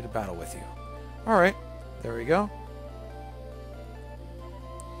opportunity to battle with you. All right. There we go.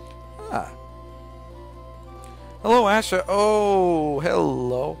 Hello, Asha. Oh,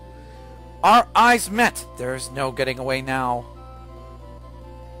 hello. Our eyes met. There's no getting away now.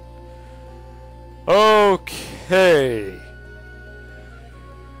 Okay.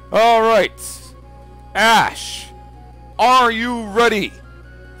 All right. Ash, are you ready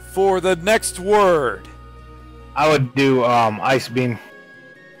for the next word? I would do ice beam.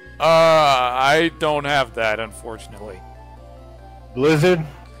 I don't have that, unfortunately. Blizzard.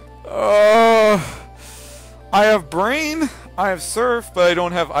 I have brain, I have surf, but I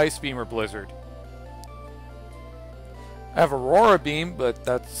don't have ice beam or blizzard. I have aurora beam, but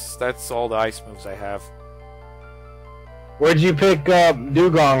that's all the ice moves I have. Where'd you pick up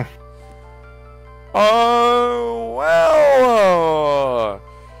Dugong?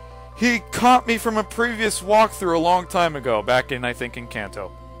 He caught me from a previous walkthrough a long time ago, back in, I think, in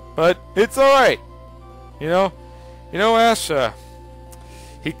Kanto. But it's alright. You know, Ash,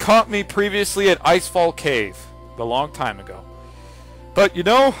 he caught me previously at Icefall Cave a long time ago. But,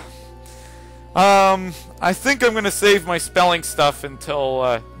 I think I'm going to save my spelling stuff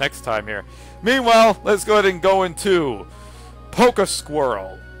until next time here. Meanwhile, let's go ahead and go into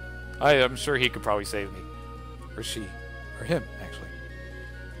Squirrel. I am sure he could probably save me. Or she. Or him, actually.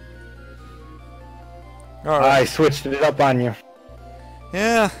 Alright. I switched it up on you.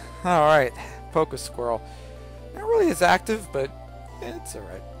 Yeah, alright. Squirrel. Not really as active, but it's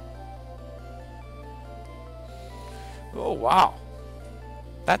alright. Oh, wow.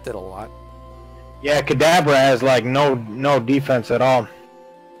 That did a lot. Yeah, Kadabra has like no defense at all.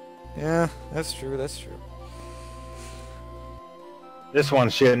 Yeah, that's true, that's true. This one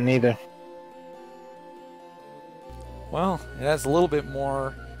shouldn't either. Well, it has a little bit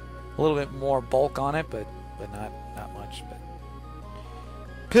more bulk on it, but not much. But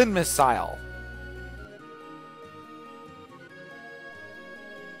Pin Missile.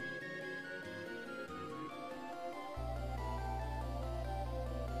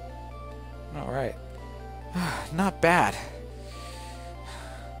 All right, not bad.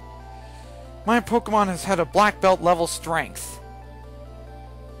 My Pokemon has had a black belt level strength.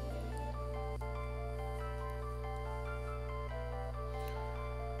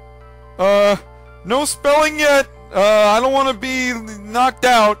 No spelling yet. I don't want to be knocked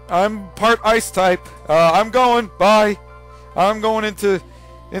out. I'm part ice type. I'm going. Bye. I'm going into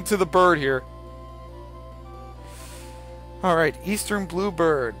the bird here. Alright, Eastern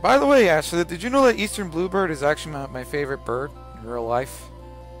Bluebird. By the way, Ashley, did you know that Eastern Bluebird is actually my favorite bird in real life?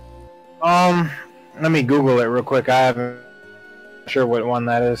 Let me Google it real quick. I haven't sure what one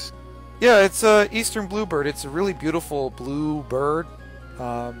that is. Yeah, it's Eastern Bluebird. It's a really beautiful blue bird.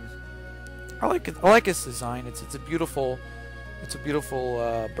 I like it. I like its design. It's a beautiful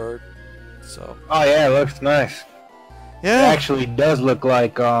bird. So. Oh yeah, it looks nice. Yeah. It actually does look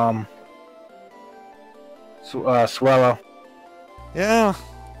like swallow. Yeah.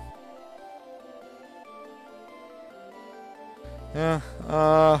 Yeah.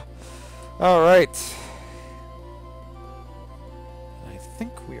 All right. I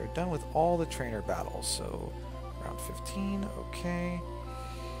think we are done with all the trainer battles. So, round 15. Okay.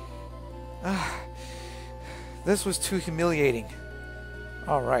 This was too humiliating.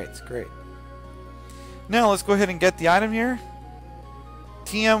 All right. Great. Now let's go ahead and get the item here.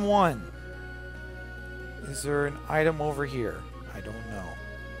 TM1. Is there an item over here? I don't know.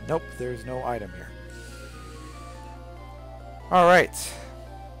 Nope, there's no item here. Alright.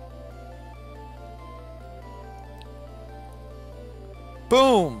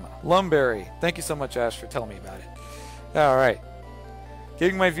 Boom! Lumberry. Thank you so much, Ash, for telling me about it. Alright.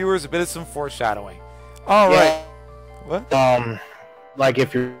 Giving my viewers a bit of some foreshadowing. Alright. Yeah. What? Like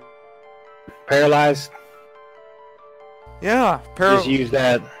if you're paralyzed. Yeah. Just use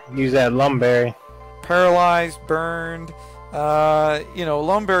that lumberry. Paralyzed, burned. You know,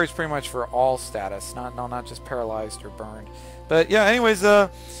 lumberry is pretty much for all status, not just paralyzed or burned. But yeah, anyways,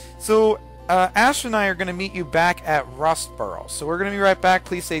 so Ash and I are going to meet you back at Rustboro. So we're going to be right back.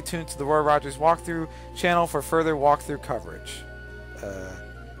 Please stay tuned to the Roy Rogers walkthrough channel for further walkthrough coverage.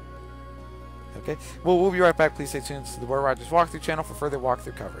 Okay, we'll be right back. Please stay tuned to the Roy Rogers walkthrough channel for further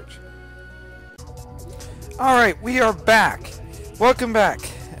walkthrough coverage. All right, we are back. Welcome back,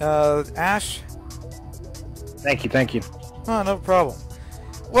 Ash. Thank you. Oh, no problem.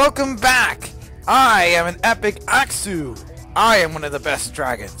 Welcome back! I am an epic Xatu. I am one of the best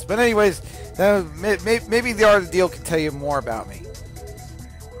dragons. But anyways, maybe the Art of the Deal can tell you more about me.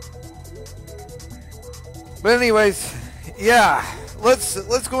 But anyways, yeah,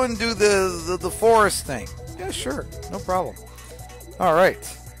 let's go and do the forest thing. Yeah, sure, no problem. All right,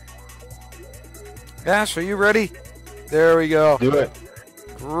 Ash, are you ready? There we go. Do it.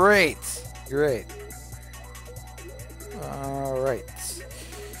 Great. Alright.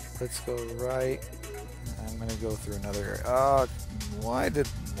 Let's go right. I'm gonna go through another why did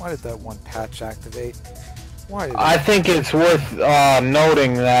that one patch activate? I think it's worth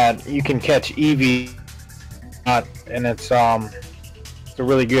noting that you can catch Eevee and it's a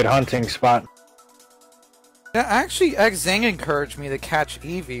really good hunting spot. Yeah, actually Xang encouraged me to catch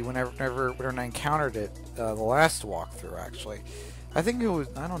Eevee whenever I encountered it the last walkthrough actually. I think it was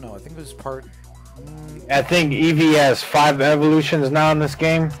part I think Eevee has 5 evolutions now in this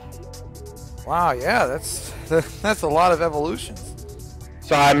game. Wow, yeah, that's a lot of evolutions.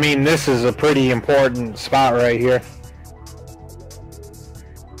 So I mean, this is a pretty important spot right here.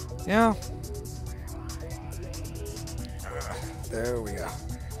 Yeah. There we go.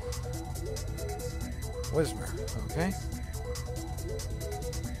 Wismer, okay.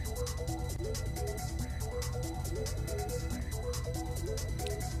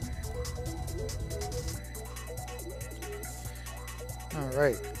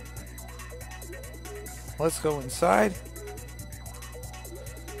 Alright. Let's go inside.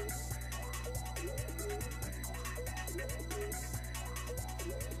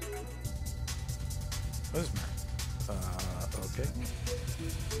 Wismer. Okay.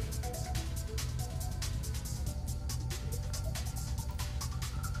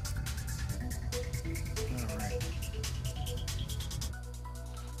 Alright.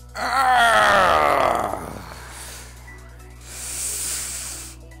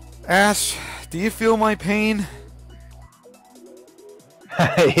 Ash, do you feel my pain?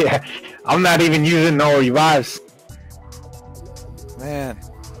 Yeah, I'm not even using no revives. Man.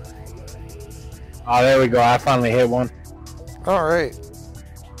 Oh, there we go. I finally hit one. All right.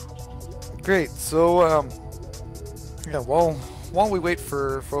 Great. So, yeah. While we wait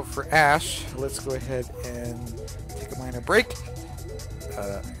for Ash, let's go ahead and take a minor break.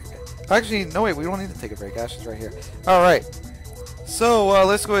 Okay. Actually, no wait. We don't need to take a break. Ash is right here. All right. So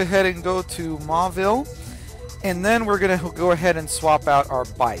let's go ahead and go to Mauville, and then we're gonna go ahead and swap out our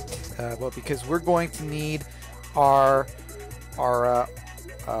bike, but because we're going to need our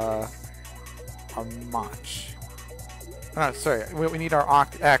Mach. Sorry, we need our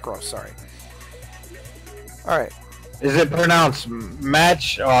acro. Sorry. All right. Is it pronounced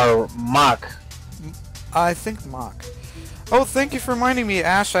match or mock? I think mock. Oh, thank you for reminding me,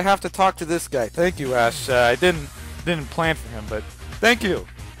 Ash. I have to talk to this guy. Thank you, Ash. I didn't plan for him, but thank you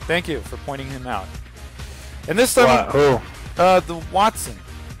for pointing him out. And this time, Who? The Watson.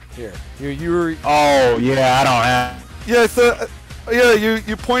 Here, you were. Oh yeah, I don't have. Yeah, I thought. Yeah,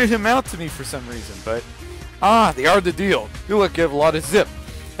 you pointed him out to me for some reason, but the art of the deal. You look, you have a lot of zip.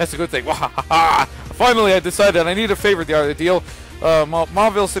 That's a good thing. Finally, I decided I need to favor the art of the deal.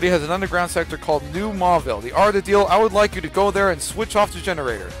 Mauville City has an underground sector called New Mauville. The art of the deal, I would like you to go there and switch off the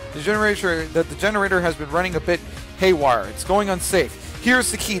generator. The generator has been running a bit haywire. It's going unsafe.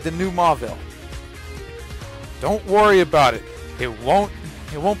 Here's the key to New Mauville. Don't worry about it. It won't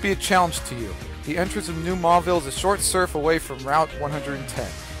be a challenge to you. The entrance of New Mauville is a short surf away from Route 110.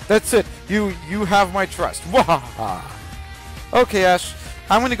 That's it. You have my trust. Okay, Ash.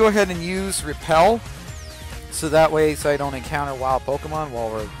 I'm going to go ahead and use Repel. So that way, I don't encounter wild Pokemon while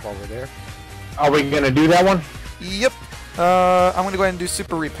we're there. Are we gonna do that one? Yep. I'm gonna go ahead and do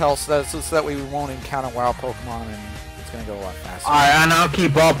Super Repel, so that way we won't encounter wild Pokemon, and it's gonna go a lot faster. All right, and I'll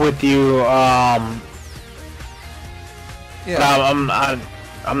keep up with you. Yeah.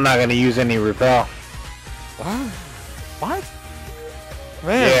 I'm not gonna use any Repel. What?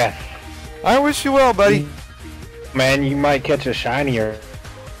 Man. Yeah. I wish you well, buddy. Man, you might catch a shinier.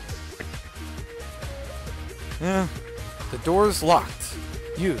 Yeah. The door's locked.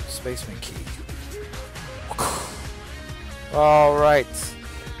 Use Spaceman Key. Alright.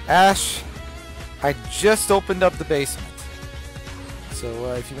 Ash, I just opened up the basement.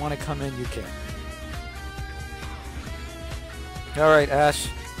 So if you want to come in, you can. Alright, Ash.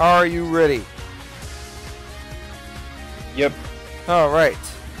 Are you ready? Yep. Alright.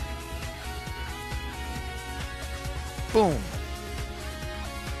 Boom.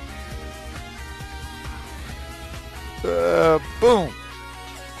 Boom.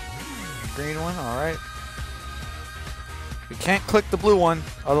 Green one, alright. We can't click the blue one,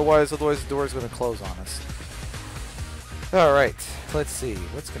 otherwise the door's going to close on us. Alright, let's see.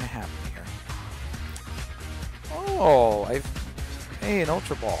 What's going to happen here? Oh, hey, an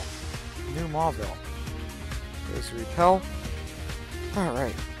Ultra Ball. New Mauville. There's Repel.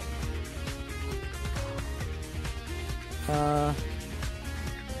 Alright.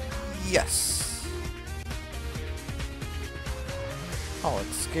 Yes. Oh,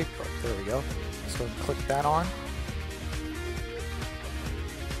 escape card. There we go. Let's go and click that on.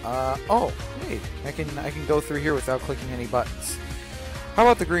 Oh, hey, I can go through here without clicking any buttons. How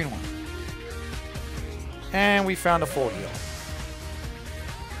about the green one? And we found a full heal.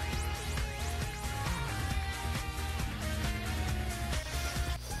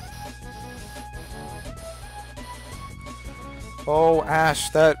 Oh, Ash,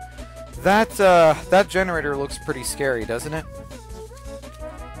 that generator looks pretty scary, doesn't it?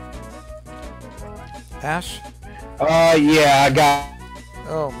 Ash? Yeah, I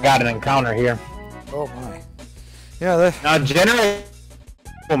got an encounter here. Oh my. Yeah, generator.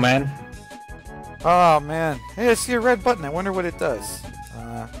 Oh man. Oh man. Hey, I see a red button. I wonder what it does.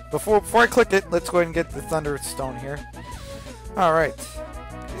 Before I click it, let's go ahead and get the Thunderstone here. Alright.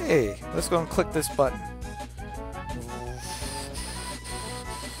 Hey, let's go and click this button.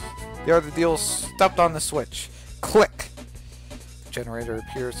 The other deal stepped on the switch. Click. The generator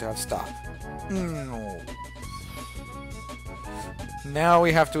appears to have stopped. No. Now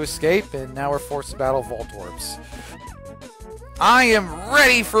we have to escape, and now we're forced to battle Voltorbs. I am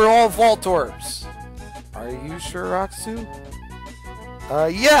ready for all Voltorbs! Are you sure, Xatu?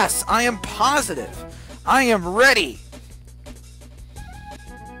 Yes! I am positive! I am ready!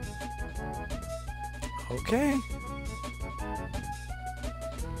 Okay.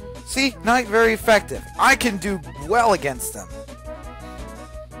 See? Not very effective. I can do well against them.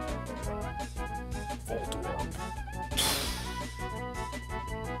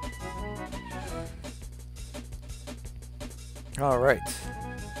 Alright.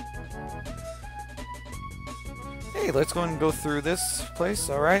 Hey, let's go and go through this place,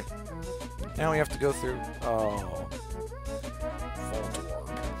 alright? Now we have to go through... Oh. Voltorb.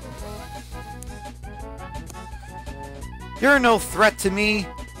 You're no threat to me,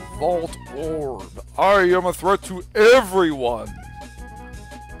 Voltorb. I am a threat to everyone.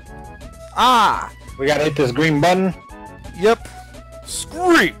 Ah! We gotta hit this green button. Yep.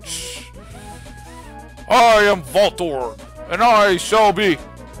 Screech! I am Voltorb. And I shall be...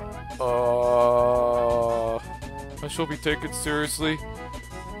 I shall be taken seriously.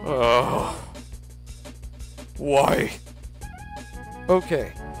 Why?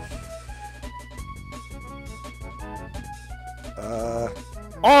 Okay.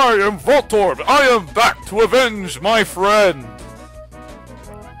 I am Voltorb. I am back to avenge my friend.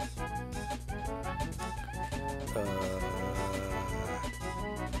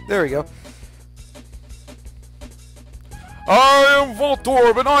 There we go. I am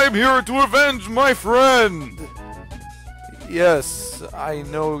Voltorb, and I am here to avenge my friend. Yes, I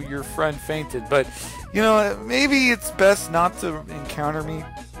know your friend fainted, but you know, maybe it's best not to encounter me.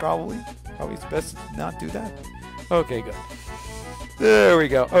 Probably it's best to not do that. Okay, good. There we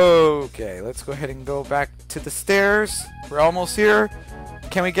go. Okay, let's go ahead and go back to the stairs. We're almost here.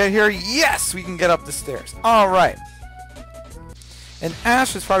 Can we get here? Yes, we can get up the stairs. All right. And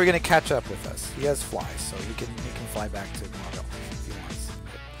Ash is probably going to catch up with us. He has flies, so he can fly back to Marvel if he wants.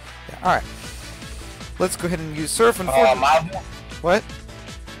 Yeah. All right. Let's go ahead and use Surf and Marvel? What?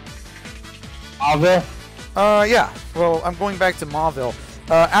 Marvel? Yeah. Well, I'm going back to Mauville.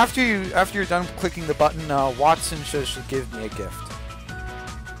 After you're done clicking the button, Watson should give me a gift.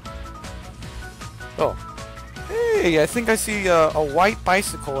 Oh. Hey, I think I see a white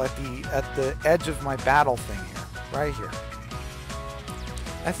bicycle at the edge of my battle thing here, right here.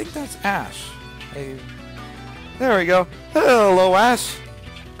 I think that's Ash. There we go. Hello, Ash.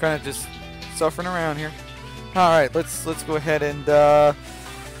 Kind of just suffering around here. All right, let's go ahead and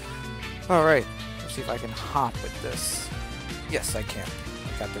all right. Let's see if I can hop with this. Yes, I can.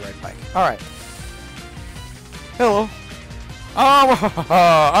 I got the right bike. All right. Hello. Oh,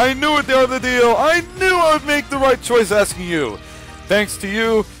 I knew it the other deal. I knew I would make the right choice asking you. Thanks to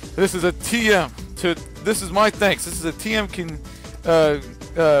you, this is a TM. This is my thanks. This is a TM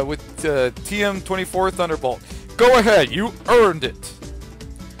with TM24 Thunderbolt. Go ahead, you earned it.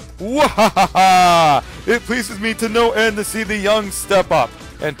 Wahaha! It pleases me to no end to see the young step up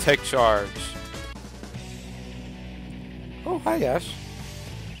and take charge. Oh, hi, Ash.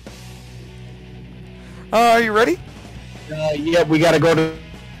 Are you ready? Yeah, we gotta go to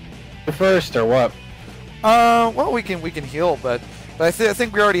first, or what? Well, we can heal, but I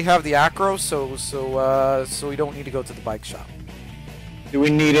think we already have the acro, so we don't need to go to the bike shop. Do we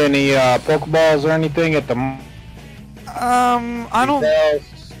need any Pokeballs or anything at the?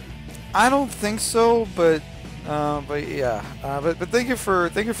 I don't think so, but yeah, but thank you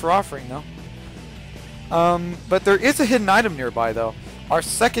for offering, though. But there is a hidden item nearby, though. Our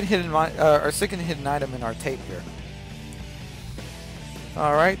second hidden item in our tape here.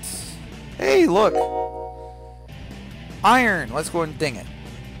 All right. Hey, look. Iron. Let's go and ding it.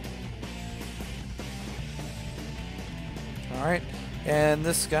 All right. And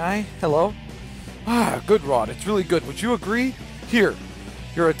this guy. Hello. Ah, good rod. It's really good. Would you agree? Here.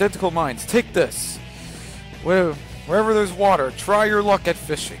 Your identical minds. Take this. Wherever there's water, try your luck at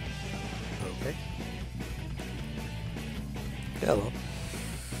fishing. Okay. Hello.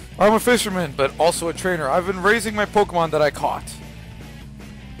 I'm a fisherman, but also a trainer. I've been raising my Pokemon that I caught.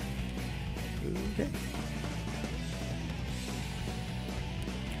 Okay.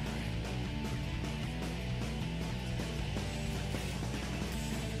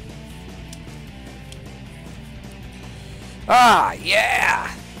 Ah,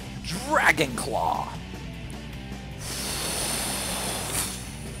 yeah! Dragon Claw!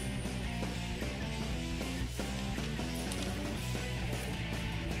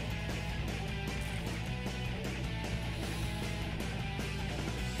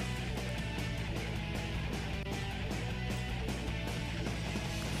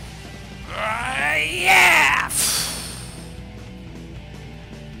 Yeah!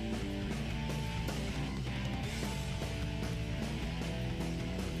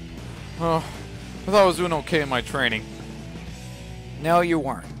 Oh, I thought I was doing okay in my training. No, you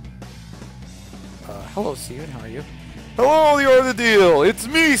weren't. Hello, Steven. How are you? Hello, the Art of the Deal. It's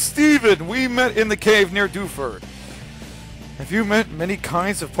me, Steven. We met in the cave near Dewford. Have you met many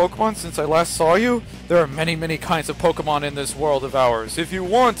kinds of Pokemon since I last saw you? There are many, many kinds of Pokemon in this world of ours. If you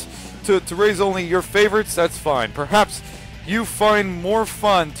want to raise only your favorites, that's fine. Perhaps you find more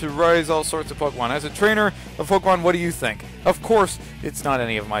fun to raise all sorts of Pokemon. As a trainer of Pokemon, what do you think? Of course, it's not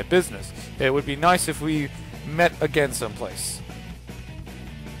any of my business. It would be nice if we met again someplace.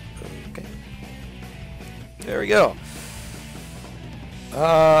 Okay. There we go.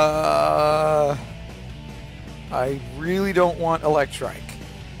 I really don't want Electrike,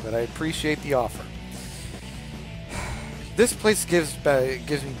 but I appreciate the offer. This place gives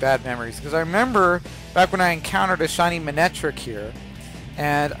me bad memories, because I remember back when I encountered a shiny Manectric here,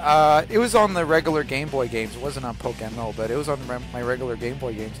 and it was on the regular Game Boy games. It wasn't on PokeMMO, but it was on my regular Game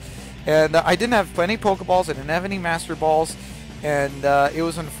Boy games. And I didn't have any Pokeballs, I didn't have any Master Balls, and it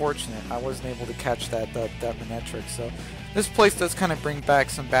was unfortunate. I wasn't able to catch that Manectric. So this place does kind of bring back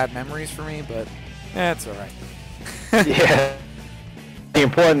some bad memories for me, but it's alright. Yeah. really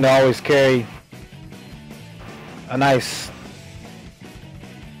important to always carry a nice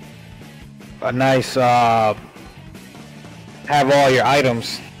have all your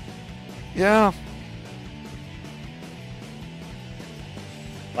items. Yeah.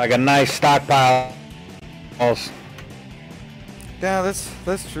 Like a nice stockpile. Yeah,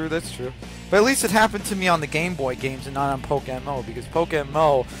 that's true. That's true. But at least it happened to me on the Game Boy games and not on PokeMMO, because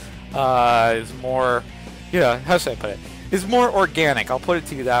PokeMMO is more, yeah, how should I put it? Is more organic. I'll put it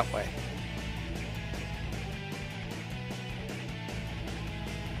to you that way.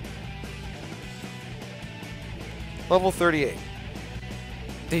 Level 38.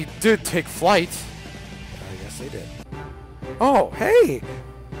 They did take flight. I guess they did. Oh, hey!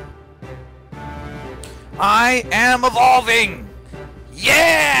 I am evolving!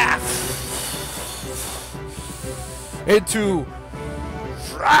 Yeah! Into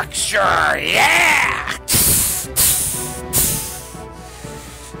Fracture! Yeah!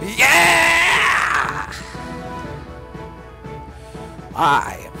 Yeah!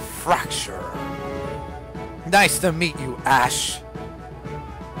 I am Fracture. Nice to meet you, Ash.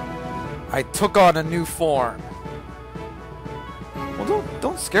 I took on a new form. Well,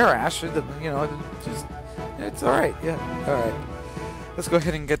 don't scare Ash. You know, just it's all right. Yeah, all right. Let's go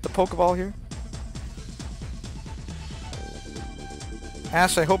ahead and get the Pokeball here.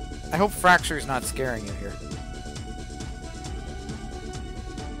 Ash, I hope Fracture's not scaring you here.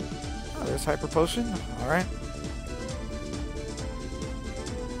 Oh, there's Hyper Potion. All right.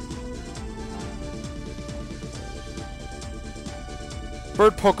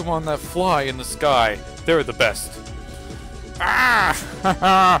 Bird Pokemon that fly in the sky, they're the best.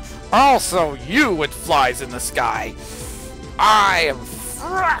 Ah! Also you, it flies in the sky. I am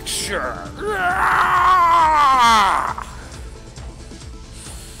Fracture. Ah!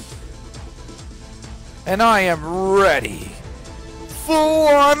 And I am ready. Full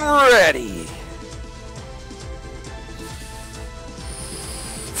on ready.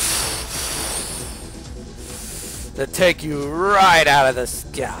 To take you right out of the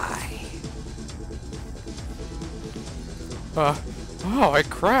sky. Oh, I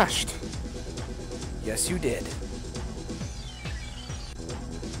crashed. Yes, you did.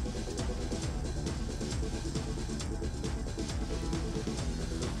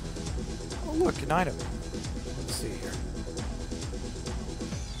 Oh, look, an item. Let's see here.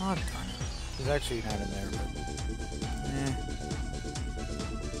 Oh, darn it. There's actually an item there, but... eh.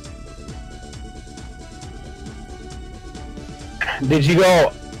 Did you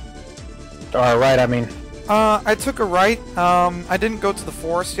go... right, I mean... I took a right. I didn't go to the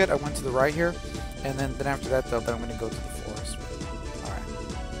forest yet. I went to the right here. And then after that, though, then I'm going to go to the forest. Alright.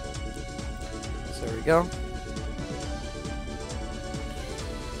 So there we go.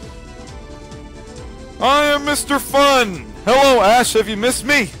 I am Mr. Fun! Hello, Ash. Have you missed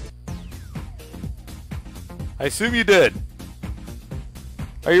me? I assume you did.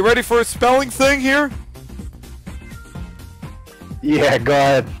 Are you ready for a spelling thing here? Yeah, go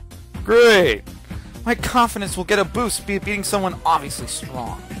ahead. Great. My confidence will get a boost beating someone obviously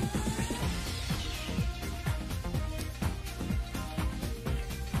strong.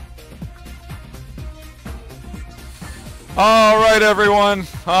 Alright, everyone.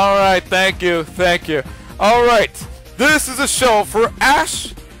 Alright, thank you. Thank you. Alright, this is a show for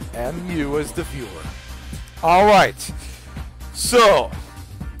Ash and you as the viewer. Alright, so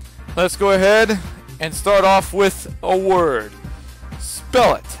let's go ahead and start off with a word.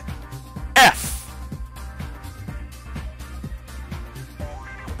 Spell it. F.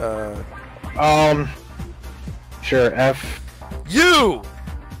 Sure, F. U.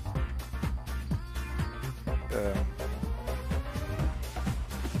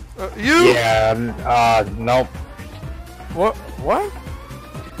 U. Yeah, nope. What? What?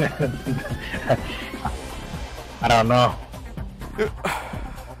 I don't know.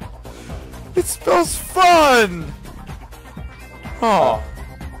 It spells fun. Oh.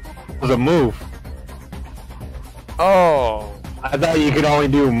 It was a move. Oh. I thought you could only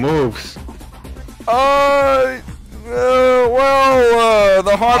do moves. The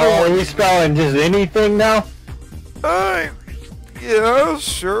harder Are one. we spelling just anything now? Yeah,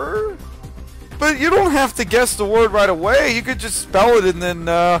 sure. But you don't have to guess the word right away. You could just spell it and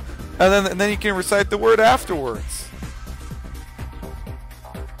then you can recite the word afterwards.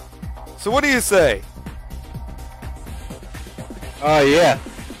 So what do you say? Oh, yeah.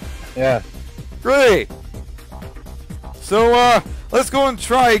 Yeah. Great. So, let's go and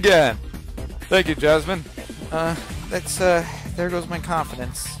try again. Thank you, Jasmine. There goes my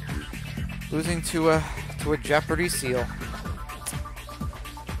confidence. Losing to a Jeopardy seal.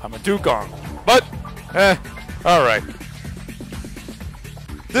 I'm a Dugong, but, alright.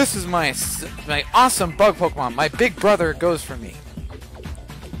 This is my awesome bug Pokemon. My big brother goes for me.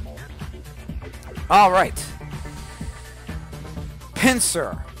 All right.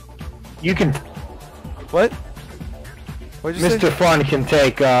 Pinsir. You can. What? What'd you say? Mr. Fun can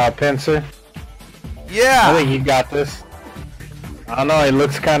take Pinsir. Yeah. I think you got this. I don't know. He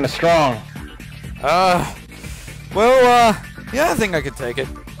looks kind of strong. Well, yeah, I think I could take it.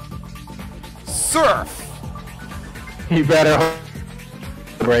 Surf. You better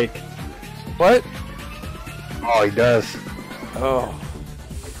break. What? Oh, he does. Oh.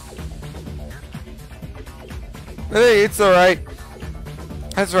 Hey, it's alright.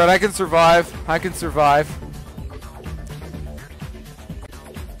 That's right, I can survive. I can survive.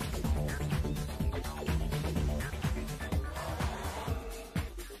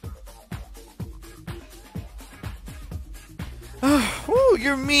 Ooh,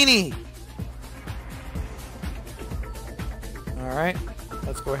 you're meanie. Alright,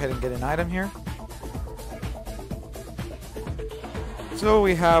 let's go ahead and get an item here. So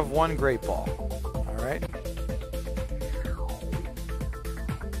we have one Great Ball. Alright.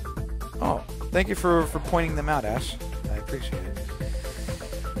 Oh, thank you for pointing them out, Ash. I appreciate it.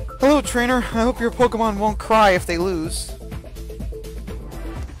 Hello, trainer. I hope your Pokemon won't cry if they lose.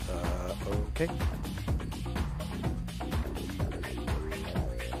 Okay.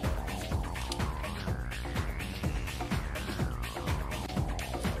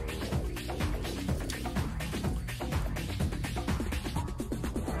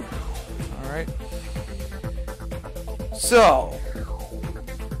 Alright. So,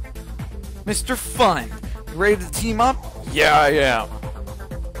 Mr. Fun, you ready to team up? Yeah, I am.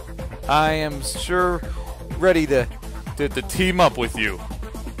 I am sure ready to team up with you.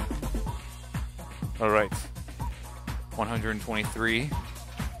 Alright. 123.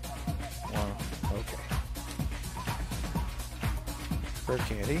 Well, okay. For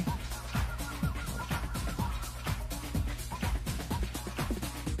candy.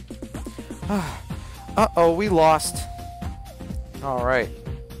 Uh-oh, we lost. Alright.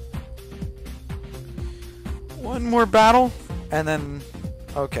 One more battle, and then...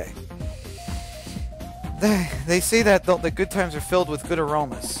 Okay. They say that the good times are filled with good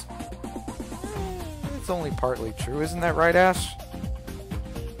aromas. It's only partly true, isn't that right, Ash?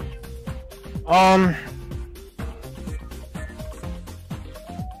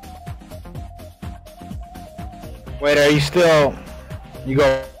 Wait, are you still... You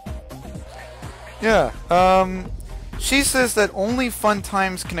go... Yeah, she says that only fun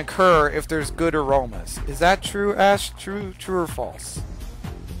times can occur if there's good aromas. Is that true, Ash? True or false?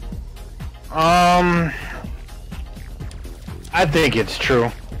 I think it's true.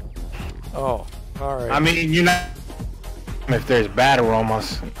 Oh, alright. I mean, you're not... If there's bad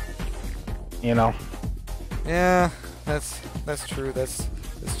aromas, you know. Yeah, that's true. That's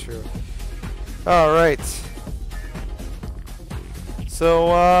true. Alright.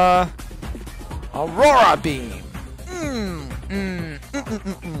 So, Aurora Beam!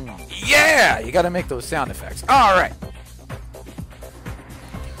 Yeah! You gotta make those sound effects. Alright!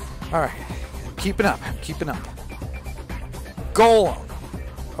 Alright. I'm keeping up. Golem!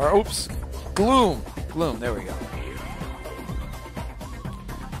 Or, oops. Gloom! Gloom, there we go.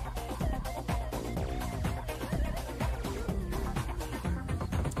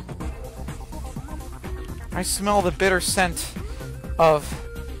 I smell the bitter scent of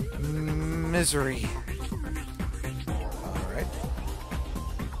misery.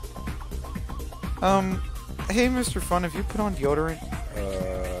 Alright. Hey, Mr. Fun, have you put on deodorant?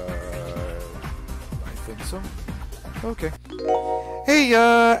 I think so. Okay. Hey,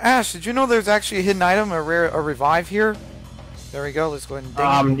 Ash, did you know there's actually a hidden item, a revive here? There we go, let's go ahead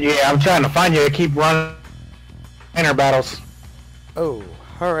and ding it. Yeah, I'm trying to find you. I keep running inner battles. Oh,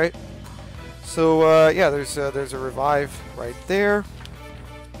 alright. So, yeah, there's a revive right there.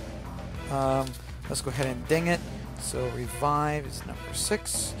 Let's go ahead and ding it. So revive is number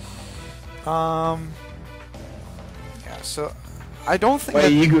 6. Yeah, so I don't think.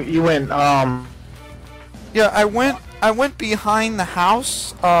 Wait, you went Yeah, I went behind the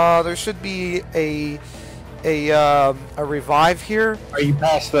house. There should be a revive here. Are you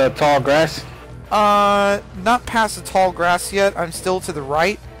past the tall grass? Not past the tall grass yet. I'm still to the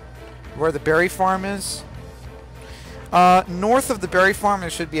right, where the berry farm is. North of the berry farm, there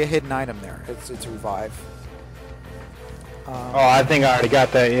should be a hidden item there. It's revive. Oh, I think I already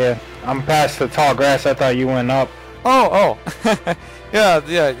got that. Yeah, I'm past the tall grass. I thought you went up. Oh. yeah.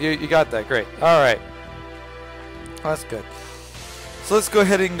 You got that. Great. All right. Well, that's good. So let's go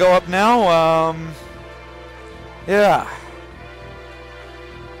ahead and go up now. Yeah.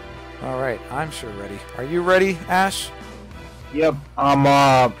 All right. I'm sure ready. Are you ready, Ash? Yep, I'm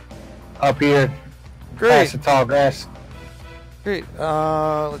up here. Great. Past the tall grass. Great.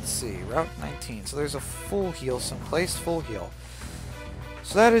 Let's see. Route 19. So there's a full heal someplace. Full heal.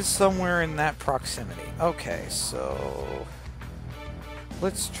 So that is somewhere in that proximity. Okay, so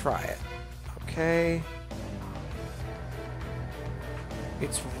let's try it. Okay.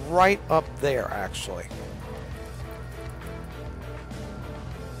 It's right up there, actually.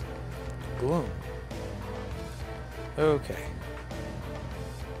 Gloom. Okay.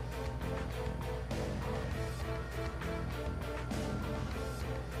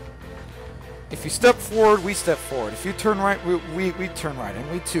 If you step forward, we step forward. If you turn right, we turn right,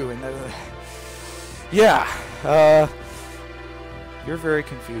 and we too. And yeah, you're very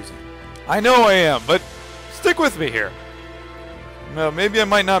confusing. I know I am, but stick with me here. No, maybe I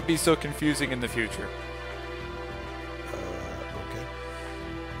might not be so confusing in the future. Okay.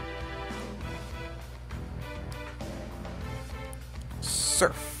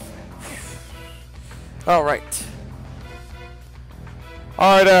 Surf. All right.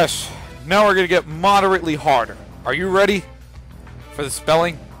 All right, Ash. Now we're going to get moderately harder. Are you ready for the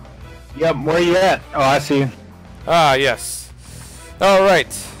spelling? Yep, where you at? Oh, I see you. Ah, yes.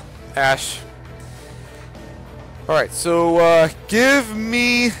 Alright, Ash. Alright, so, give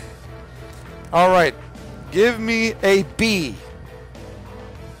me... Alright, give me a B.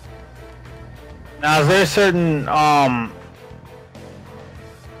 Now, is there a certain,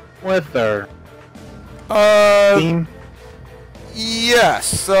 width or theme?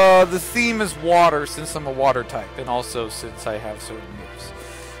 Yes, the theme is water, since I'm a water type, and also since I have certain moves.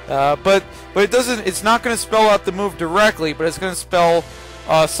 But it doesn't. It's not going to spell out the move directly, but it's going to spell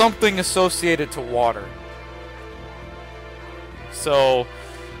something associated to water. So,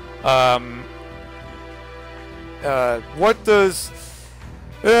 what does?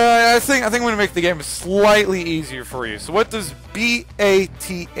 I think I'm going to make the game slightly easier for you. So, what does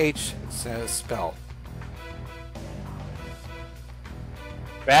BATH spell?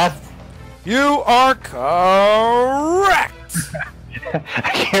 Bath? You are correct! I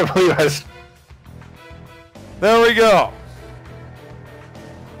can't believe I... There we go.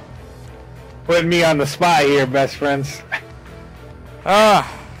 Putting me on the spot here, best friends.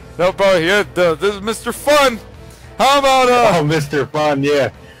 Ah, no problem here. This is Mr. Fun. How about, Oh, Mr. Fun,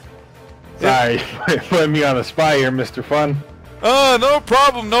 yeah. Sorry, putting me on the spot here, Mr. Fun. no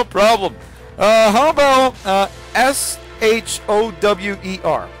problem, no problem. How about,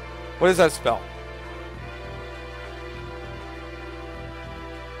 SHOWER? What does that spell?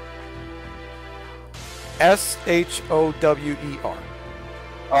 SHOWER.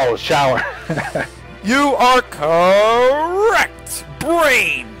 Oh, shower. You are correct.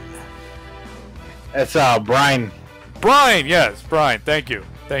 Brain. That's Brian. Brian, yes, Brian. Thank you,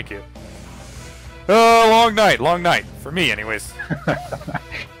 thank you. Long night for me, anyways.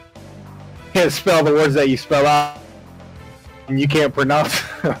 Can't spell the words that you spell out. And you can't pronounce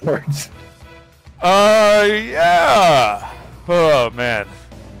words. Yeah. Oh man.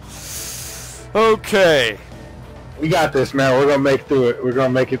 Okay. We got this, man. We're gonna make through it. We're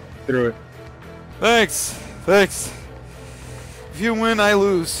gonna make it through it. Thanks. If you win, I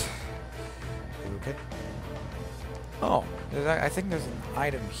lose. Okay. Oh, I think there's an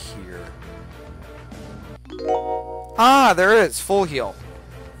item here. Ah, there is. Full heal.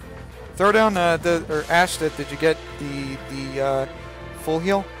 Throw down or Ash, did you get the full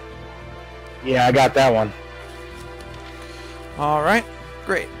heal? Yeah, I got that one. All right,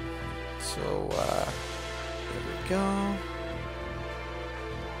 great. So there we go.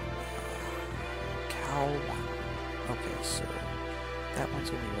 Cow one. Okay, so that one's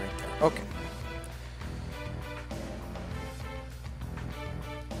gonna be right there. Okay.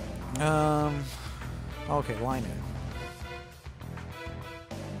 Okay, line it.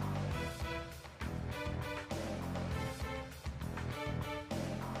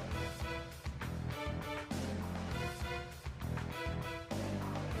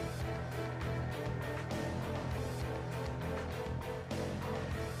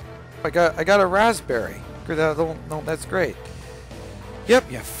 I got a raspberry. No, that's great.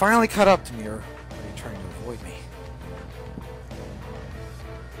 Yep, you finally caught up to me, or are you trying to avoid me?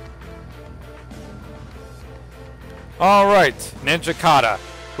 Alright, Ninja Kata.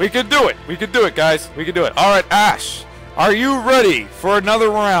 We can do it! We can do it, guys! We can do it! Alright, Ash! Are you ready for another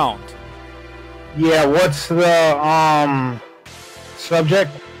round? Yeah, what's the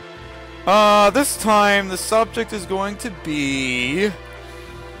subject? This time the subject is going to be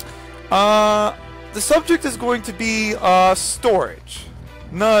storage.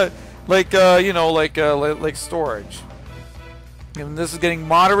 Not like like storage. And this is getting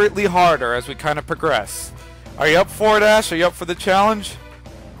moderately harder as we kind of progress. Are you up for it, Ash? Are you up for the challenge?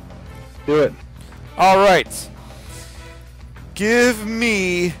 Do it. Alright. Give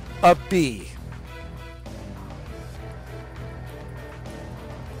me a B.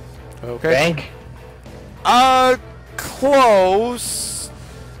 Okay. Bank? Close.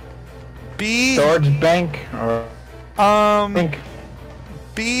 B. Storage bank? Or bank?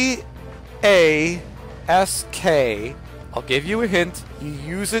 B-A-S-K. I'll give you a hint. You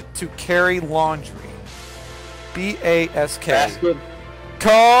use it to carry laundry. B-A-S-K. Basket?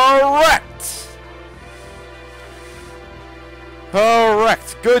 Correct!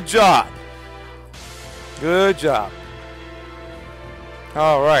 Correct. Good job. Good job.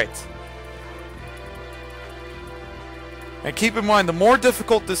 Alright. And keep in mind, the more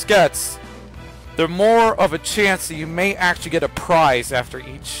difficult this gets, the more of a chance that you may actually get a prize after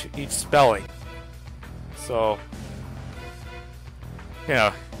each spelling. So, you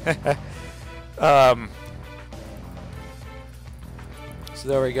know. So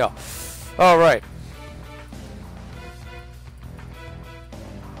there we go. Alright.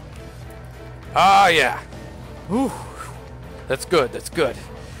 Ah, yeah. Whew. That's good, that's good.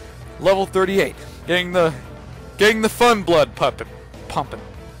 Level 38. Getting the fun blood pumping.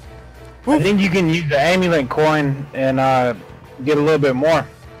 I think you can use the amulet coin and get a little bit more.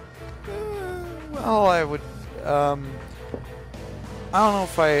 Well, I would. I don't know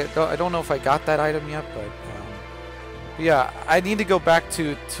if I don't know if I got that item yet, but yeah, I need to go back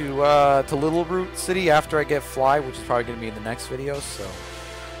to Little Root City after I get Fly, which is probably going to be in the next video. So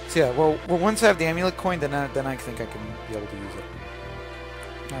yeah, well, once I have the amulet coin, then I think I can be able to use it.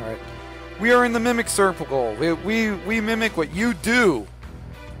 All right, we are in the mimic circle. We mimic what you do.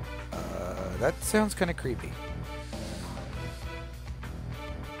 That sounds kind of creepy.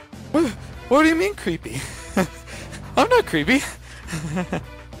 What do you mean creepy? I'm not creepy.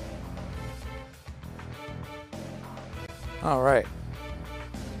 Alright.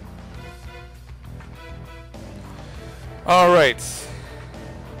 Alright.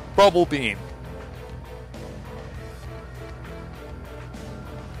 Bubble Beam.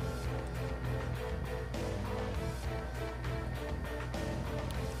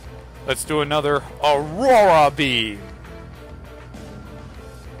 Let's do another Aurora Beam.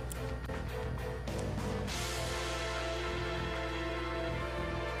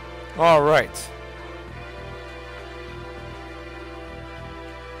 Alright.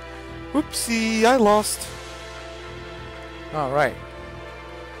 Whoopsie, I lost. Alright.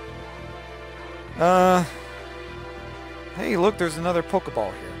 Hey, look, there's another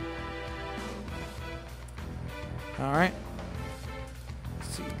Pokeball here. Alright.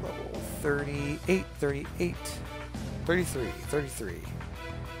 Let's see, level 38, 38, 33, 33.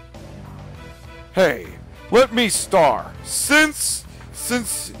 Hey, let me star. Since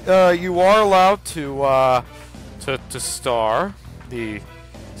you are allowed to star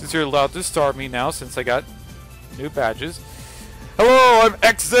since you're allowed to star me now, since I got new badges. Hello, I'm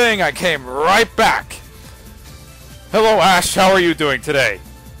Xzang. I came right back. Hello, Ash. How are you doing today?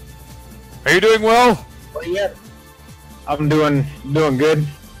 Are you doing well? Well, yeah. I'm doing good.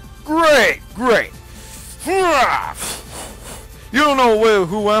 Great, great. You don't know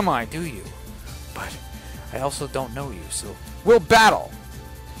who am I, do you? But I also don't know you, so we'll battle.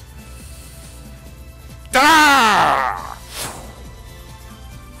 Ah!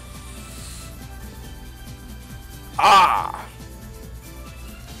 Ah!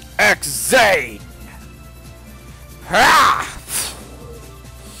 Xzang! Ah!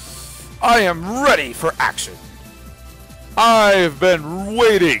 I am ready for action. I've been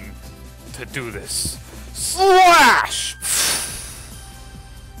waiting to do this. Slash!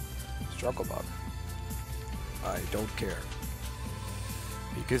 Struggle bug. I don't care.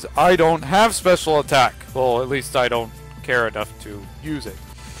 Because I don't have special attack. Well, at least I don't care enough to use it.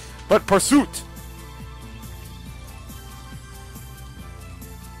 But Pursuit!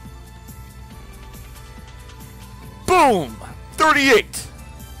 Boom! 38!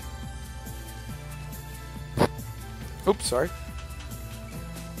 Oops, sorry.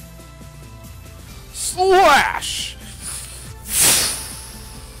 Slash!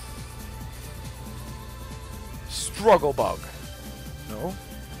 Struggle bug. No.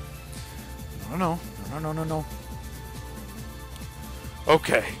 No.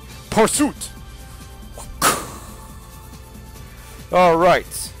 Okay. Pursuit!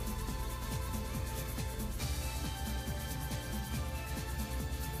 Alright.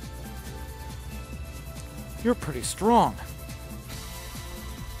 You're pretty strong.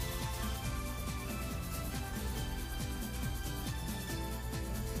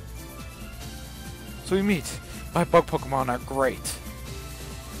 So we meet. My bug Pokemon are great.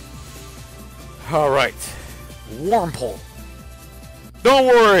 Alright. Wormhole. Don't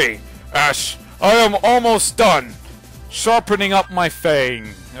worry, Ash. I am almost done. Sharpening up my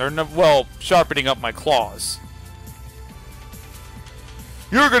fang. Well, sharpening up my claws.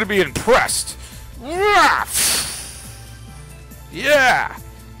 You're gonna be impressed. Yeah!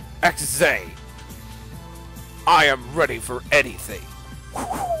 Xatu. I am ready for anything.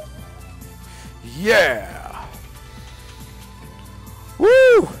 Yeah!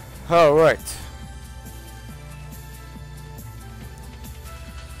 Woo! Alright.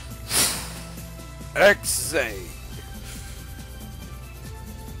 Xatu.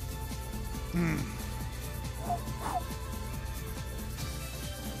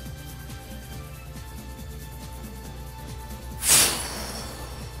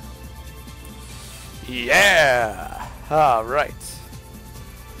 Yeah! Alright.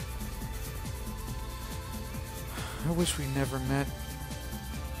 I wish we never met.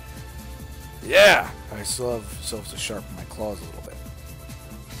 Yeah! I still have to sharpen my claws a little bit.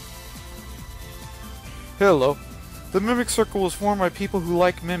 Hello. The Mimic Circle was formed by people who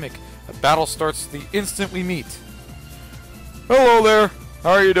like Mimic. A battle starts the instant we meet. Hello there!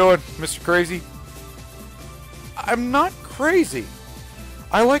 How are you doing, Mr. Crazy? I'm not crazy.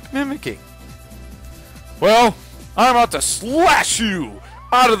 I like mimicking. Well, I'm about to slash you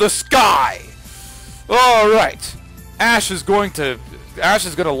out of the sky! Alright. Ash is gonna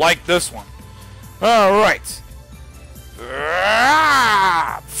like this one. Alright.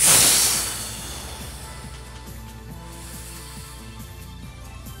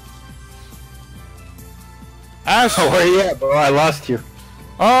 Ash, where you at, bro? I lost you.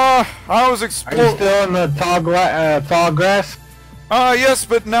 I was Are exploring. you still in the tall grass? Yes,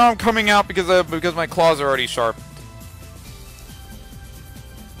 but now I'm coming out because my claws are already sharp.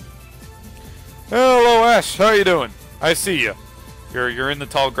 Hello, Ash. How you doing? I see you. You're in the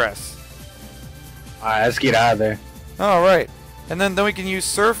tall grass. Alright, let's get out of there. All right, and then we can use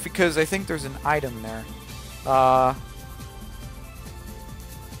surf because I think there's an item there.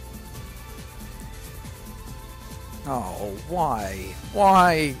 Oh, why?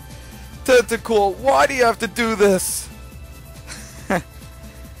 Why? Tentacle, why do you have to do this?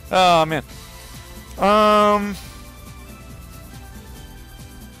 Oh, man.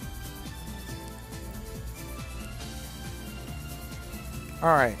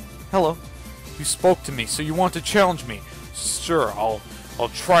 Alright. Hello. You spoke to me, so you want to challenge me. Sure, I'll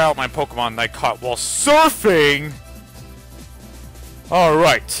try out my Pokemon that I caught while surfing!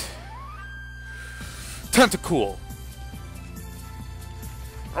 Alright. Tentacool.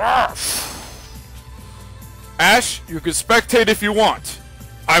 Ash, you can spectate if you want.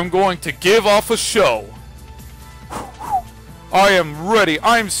 I'm going to give off a show. I am ready.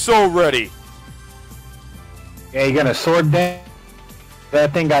 I'm so ready. Yeah, you gonna sword dance?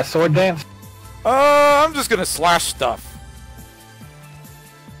 That thing got sword dance? I'm just gonna slash stuff.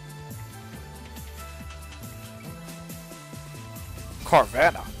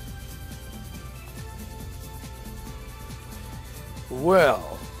 Carvanha.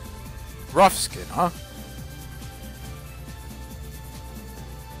 Well, rough skin, huh?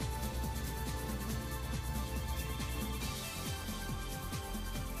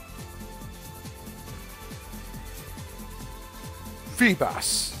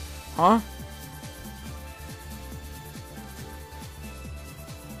 Feebas, huh?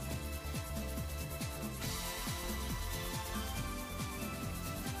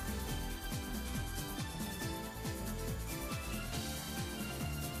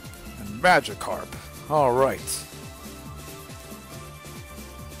 And Magikarp. All right.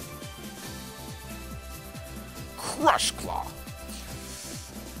 Crush Claw.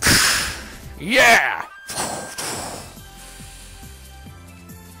 Yeah.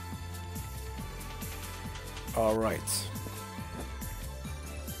 All right.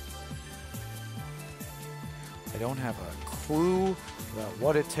 I don't have a clue about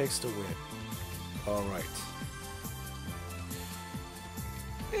what it takes to win. All right.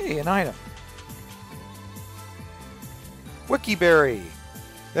 Hey, an item. Wikiberry.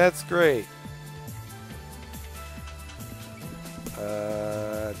 That's great.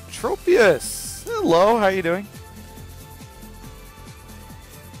 Tropius. Hello, how you doing?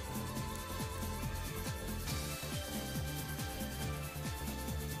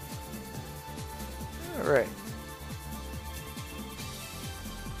 Alright.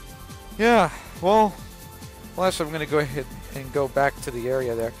 Yeah, well, actually I'm going to go ahead and go back to the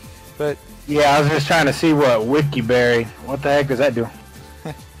area there. But yeah, I was just trying to see what Wikiberry. What the heck does that do?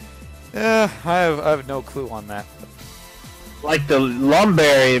 yeah, I have no clue on that. Like the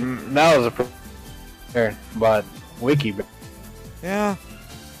Lumberry, that was a but Wikiberry. Yeah.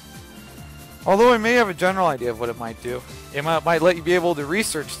 Although I may have a general idea of what it might do. It might let you be able to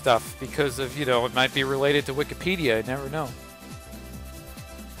research stuff because of, you know, it might be related to Wikipedia. I never know.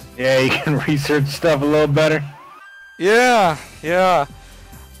 Yeah, you can research stuff a little better. Yeah, yeah.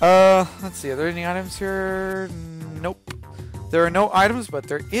 Let's see. Are there any items here? Nope. There are no items, but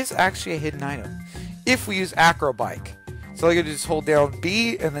there is actually a hidden item. If we use Acrobike. So you can just hold down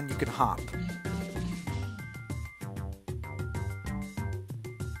B and then you can hop.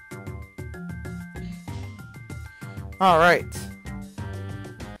 Alright.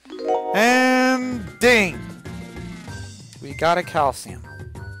 And ding! We got a calcium.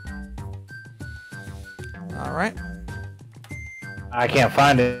 Alright. I can't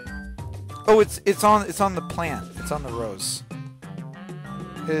find it. Oh, it's on the plant. It's on the rose.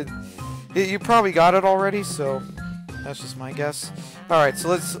 You probably got it already, so that's just my guess. Alright, so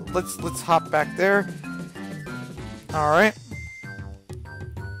let's hop back there. Alright.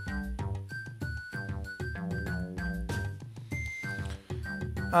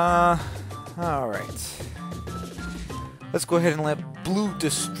 Alright. Let's go ahead and let Blue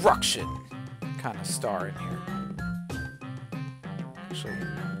Destruction kind of star in here. Actually,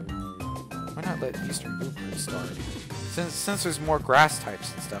 why not let Eastern Bluebird star in here? Since there's more grass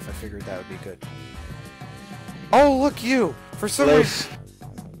types and stuff, I figured that would be good. Oh, look, you! For some reason,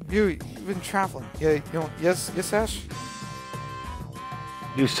 you've been traveling. Yeah, you know, yes, Ash?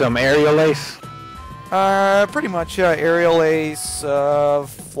 Do some aerial ace. Pretty much, yeah. Aerial ace,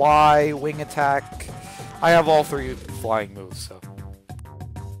 fly, wing attack. I have all 3 flying moves, so.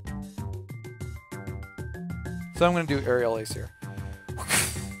 So I'm gonna do aerial ace here.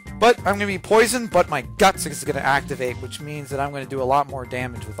 But I'm gonna be poisoned, but my guts is gonna activate, which means that I'm gonna do a lot more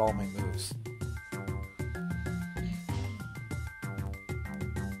damage with all my moves.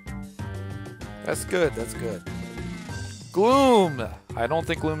 That's good, that's good. Gloom! I don't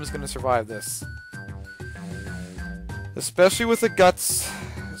think Gloom is gonna survive this. Especially with the guts,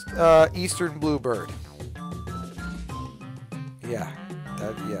 Eastern Bluebird. Yeah,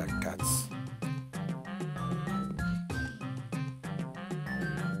 yeah, guts.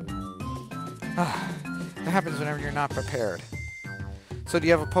 That happens whenever you're not prepared. So do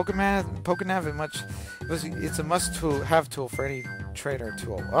you have a PokeNav? It's a must-have tool for any trainer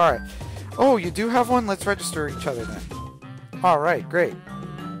tool. All right. Oh, you do have one? Let's register each other then. All right, great.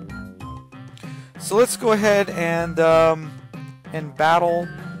 So let's go ahead and battle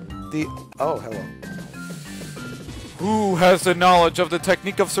the... Oh, hello. Who has the knowledge of the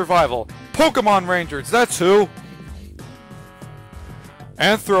technique of survival? Pokemon Rangers, that's who!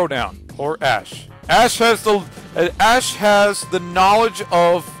 And Throwdown, or Ash. Ash has the knowledge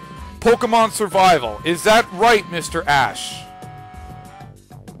of Pokemon survival. Is that right, Mr. Ash?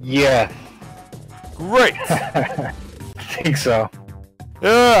 Yeah. Great! I think so.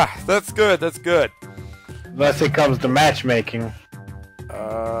 Yeah, that's good, that's good. Unless it comes to matchmaking.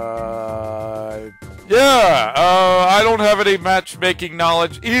 Yeah, I don't have any matchmaking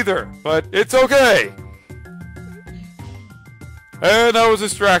knowledge either, but it's okay. And I was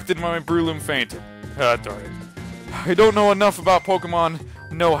distracted when my Breloom fainted. Ah, darn it. I don't know enough about Pokemon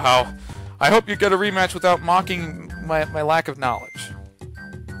know-how. I hope you get a rematch without mocking my lack of knowledge.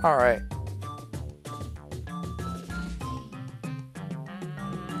 Alright.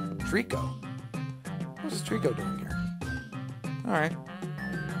 Trico? What is Trico doing here? Alright.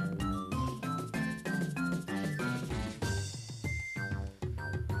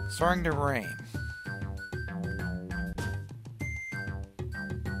 Starting to rain.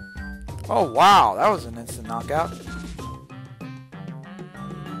 Oh wow, that was an instant knockout.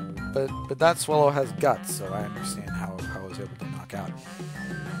 But that Swallow has guts, so I understand how I was able to knock out.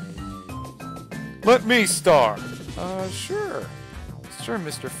 Let me star. Sure. Sure,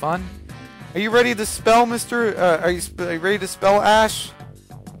 Mr. Fun. Are you ready to spell, Mr. Are you ready to spell Ash?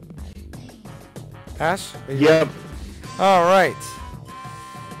 Ash? Yep. All right.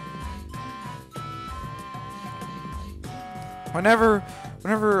 Whenever,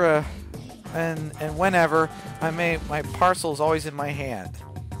 and whenever my parcel is always in my hand.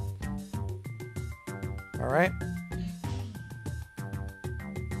 All right.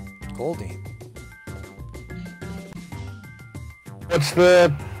 Goldine. What's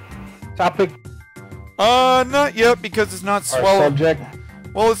the topic? Not yet because it's not Our Swallow. subject?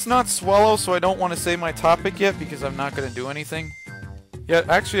 Well, it's not Swallow, so I don't want to say my topic yet because I'm not going to do anything. Yeah,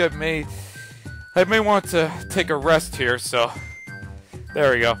 actually, I may want to take a rest here, so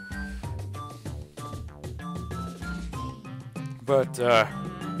there we go. But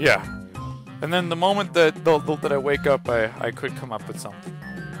yeah, and then the moment that I wake up, I could come up with something.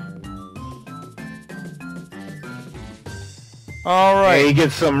 All right. Hey, you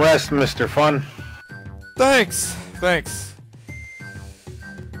get some rest, Mr. Fun. Thanks. Thanks.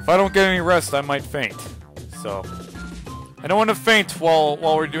 If I don't get any rest, I might faint. So, I don't want to faint while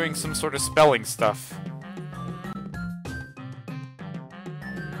we're doing some sort of spelling stuff.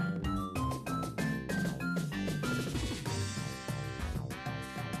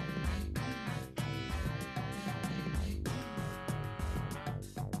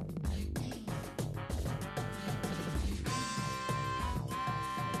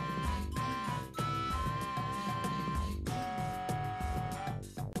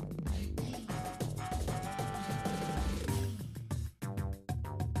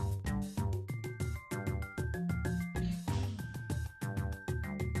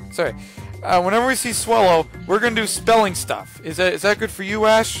 Sorry. Whenever we see Swallow, we're gonna do spelling stuff. Is that good for you,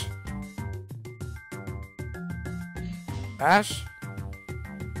 Ash? Ash?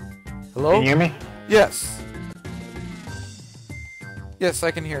 Hello? Can you hear me? Yes. Yes,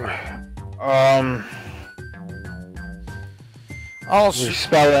 I can hear you. I'll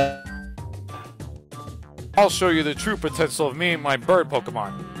show you the true potential of me and my bird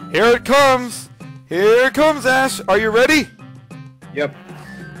Pokemon. Here it comes! Here it comes, Ash! Are you ready? Yep.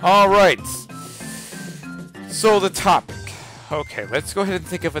 Alright. So the topic. Okay, let's go ahead and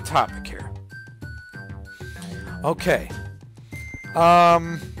think of a topic here. Okay.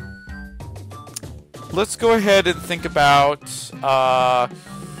 Let's go ahead and think about,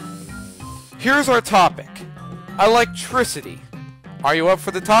 here's our topic. Electricity. Are you up for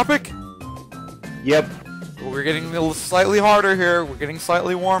the topic? Yep. We're getting a little slightly harder here. We're getting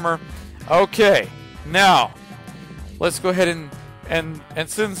slightly warmer. Okay. Now, let's go ahead and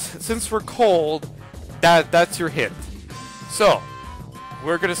since we're cold, that's your hint. So,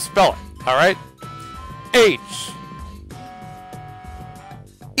 we're gonna spell it, alright? H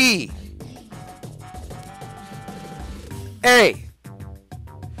E A.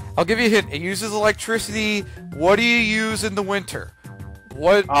 I'll give you a hint. It uses electricity. What do you use in the winter?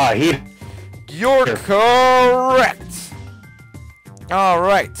 What? Heat. You're correct.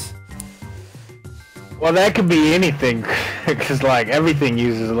 Alright. Well, that could be anything, because, like, everything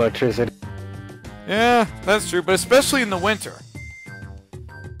uses electricity. Yeah, that's true, but especially in the winter.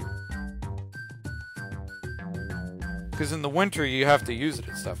 Because in the winter, you have to use it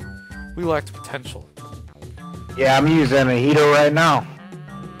and stuff. We lacked potential. Yeah, I'm using a heater right now.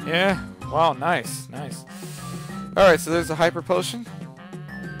 Yeah? Wow, nice, nice. Alright, so there's a hyper potion.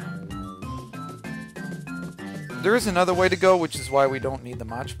 There is another way to go, which is why we don't need the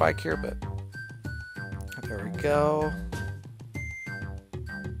Mach Bike here, but... There we go.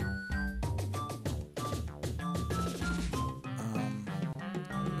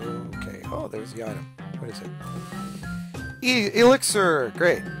 Okay. Oh, there's the item. What is it? Elixir!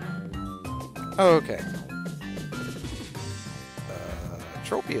 Great. Okay.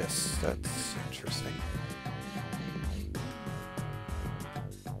 Tropius. That's interesting.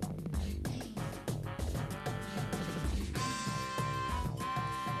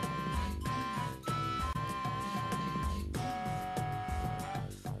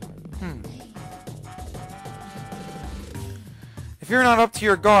 If you're not up to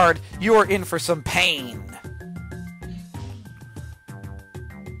your guard, you are in for some pain.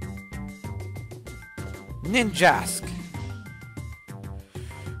 Ninjask.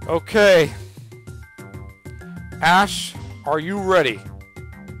 Okay. Ash, are you ready?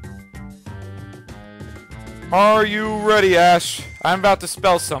 Are you ready, Ash? I'm about to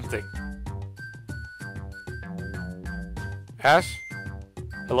spell something. Ash?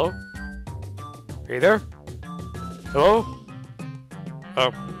 Hello? Are you there? Hello?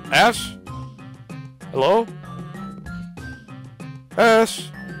 Ash? Hello? Ash?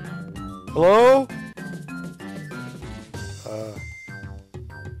 Hello?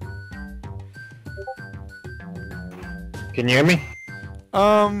 Can you hear me?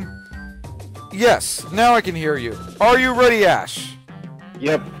 Yes, now I can hear you. Are you ready, Ash?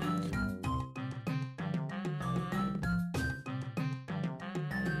 Yep.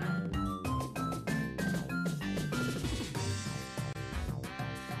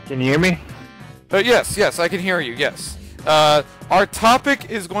 Can you hear me? Yes, I can hear you, yes. Our topic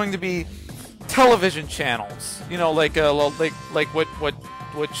is going to be television channels. You know, like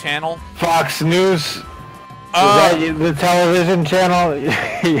what channel? Fox News. Is that the television channel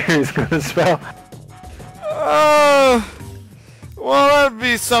you're going to spell? Well, that'd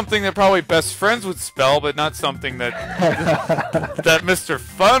be something that probably Best Friends would spell, but not something that that Mr.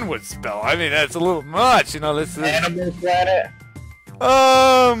 Fun would spell. I mean, that's a little much, you know. Animal Planet.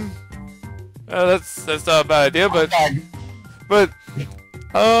 That's not a bad idea, but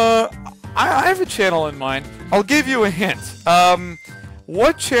I have a channel in mind. I'll give you a hint.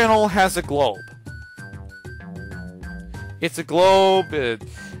 What channel has a globe? It's a globe. It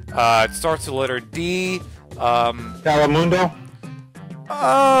starts with the letter D. Telemundo?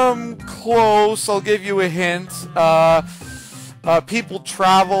 Close. I'll give you a hint. People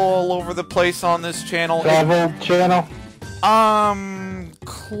travel all over the place on this channel. Travel channel?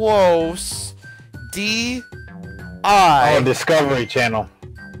 Close. D-I. Oh, Discovery Channel.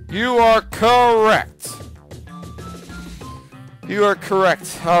 You are correct. You are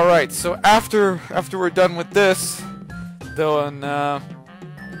correct. All right. So after we're done with this, then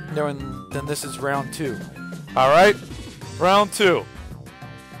this is round 2. All right. Round 2.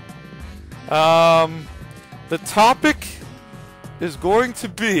 The topic is going to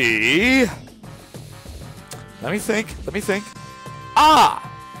be. Let me think. The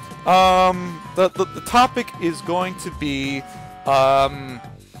topic is going to be.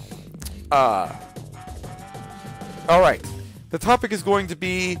 All right. The topic is going to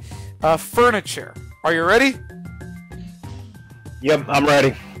be furniture. Are you ready? Yep, I'm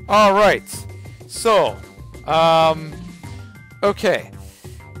ready. All right. So, okay.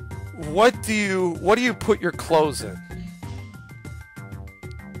 What do you put your clothes in?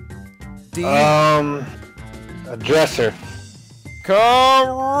 A dresser.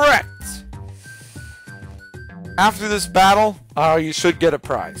 Correct. After this battle, you should get a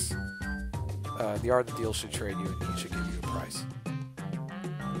prize. The art of the deal should trade you, and he should give you a prize.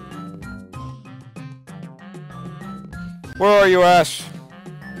 Where are you, Ash?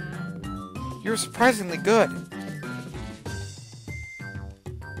 You're surprisingly good.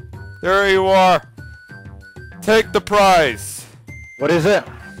 There you are. Take the prize. What is it?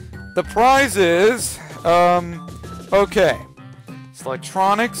 The prize is, okay. It's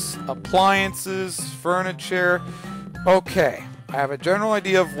electronics, appliances, furniture. Okay. I have a general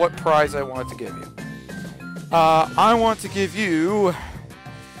idea of what prize I want to give you. I want to give you,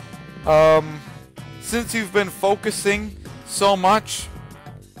 since you've been focusing so much,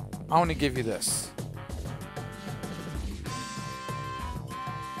 I want to give you this.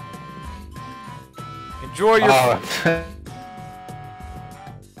 Enjoy your...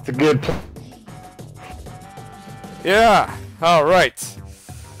 It's a good... Yeah, alright.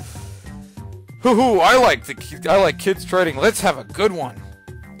 Hoo-hoo, I like kids trading. Let's have a good one.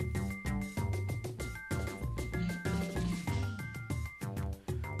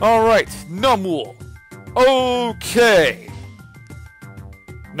 Alright, Numwool. Okay.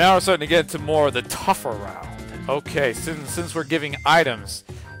 Now we're starting to get into more of the tougher round. Okay, since we're giving items,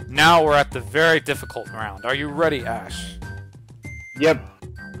 now we're at the very difficult round. Are you ready, Ash? Yep.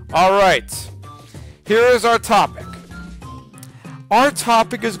 Alright. Here is our topic. Our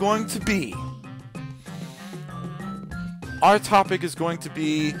topic is going to be...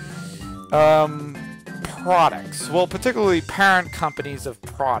 products. Well, particularly parent companies of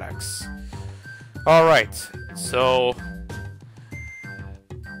products. Alright, so...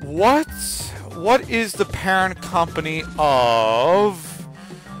 What is the parent company of...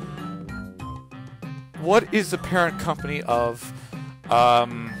 What is the parent company of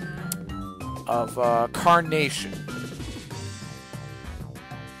Carnation?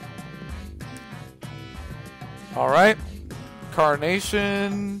 Alright.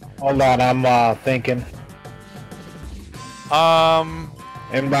 Carnation. Hold on, I'm thinking.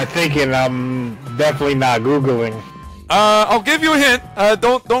 And by thinking, I'm definitely not Googling. I'll give you a hint.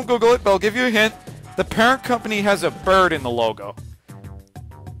 Don't Google it, but I'll give you a hint. The parent company has a bird in the logo.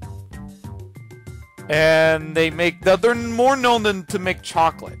 And they're more known than to make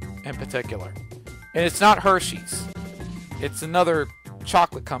chocolate in particular. And it's not Hershey's. It's another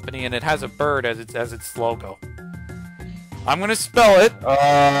chocolate company, and it has a bird as its logo. I'm gonna spell it.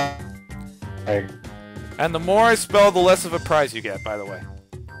 Okay. And the more I spell, the less of a prize you get, by the way.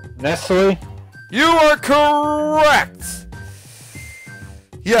 Nestle? You are correct!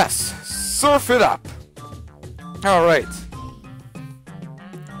 Yes, surf it up. Alright.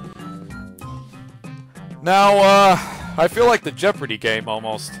 Now, I feel like the Jeopardy game,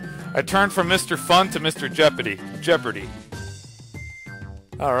 almost. I turned from Mr. Fun to Mr. Jeopardy.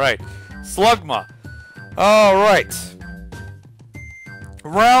 Alright. Slugma. Alright.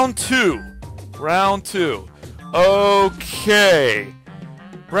 Round 2. Okay.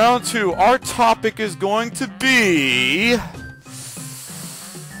 Round 2. Our topic is going to be...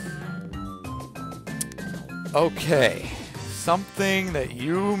 Okay. Something that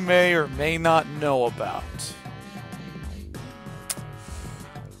you may or may not know about.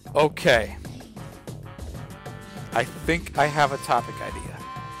 Okay. I think I have a topic idea.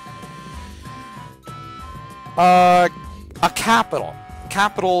 A capital.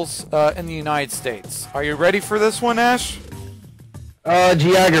 capitals in the United States. Are you ready for this one, Ash?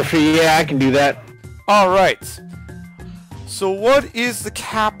 Geography, yeah, I can do that. Alright. So what is the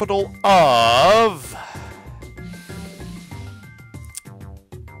capital of...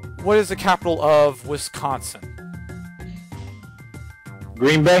 What is the capital of Wisconsin?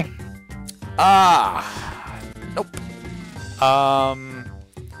 Green Bay? Ah. Nope.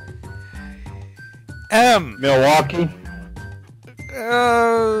 M. Milwaukee?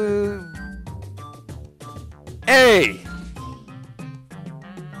 A.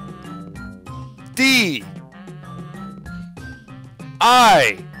 D.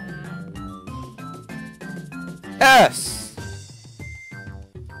 I. S.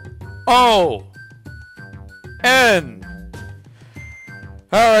 O. N.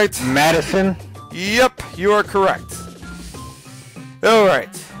 All right. Madison? Yep, you are correct. All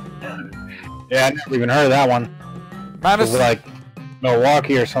right. Yeah, I never even heard of that one. It was Madison. like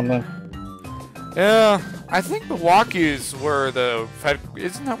Milwaukee or something. Yeah, I think Milwaukee is where the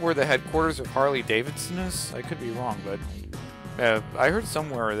isn't that where the headquarters of Harley Davidson is? I could be wrong, but I heard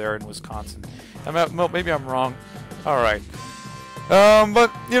somewhere there in Wisconsin. Maybe I'm wrong. All right.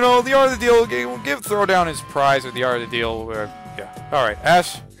 But you know, the art of the deal. We'll give Throwdown his prize with the art of the deal. Yeah. All right,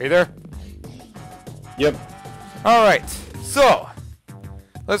 Ash, are you there? Yep. All right. So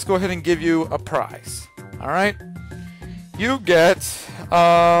let's go ahead and give you a prize. All right. You get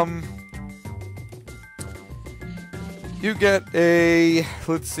You get a...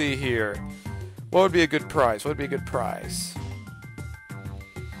 Let's see here. What would be a good prize? What would be a good prize?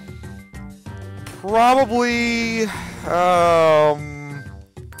 Probably...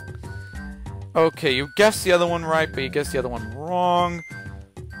 Okay, you guessed the other one right, but you guessed the other one wrong.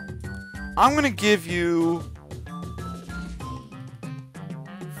 I'm gonna give you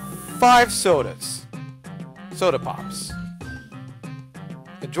 5 sodas. Soda pops.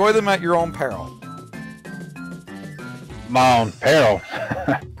 Enjoy them at your own peril. My own peril.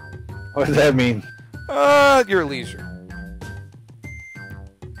 What does that mean? At your leisure.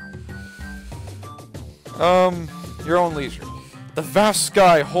 Your own leisure. The vast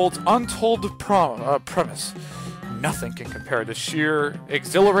sky holds untold promise. Nothing can compare to sheer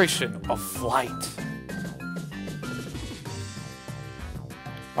exhilaration of flight.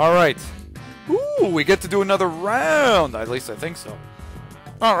 Alright. Ooh, we get to do another round. At least I think so.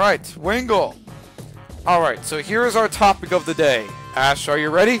 Alright, Wingle. Alright, so here's our topic of the day. Ash, are you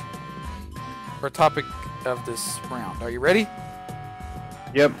ready? Our topic of this round. Are you ready?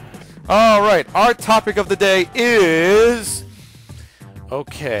 Yep. Alright, our topic of the day is...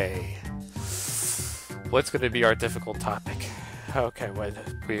 Okay. What's going to be our difficult topic? Okay, wait.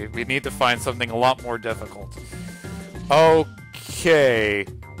 We need to find something a lot more difficult. Okay.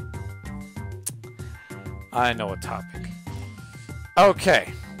 I know a topic.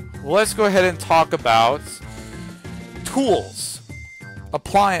 Okay. Let's go ahead and talk about tools.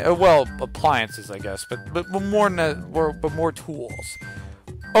 Appliances, I guess, but more tools.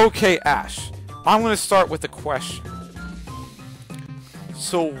 Okay, Ash. I'm going to start with a question.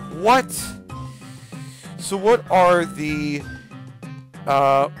 So what are the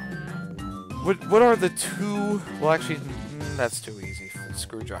what are the two? Well, actually, that's too easy for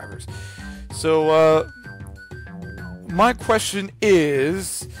screwdrivers. So my question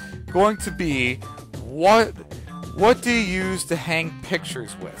is going to be what do you use to hang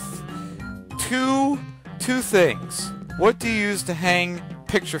pictures with? Two things. What do you use to hang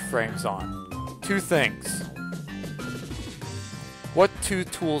picture frames on? 2 things. What 2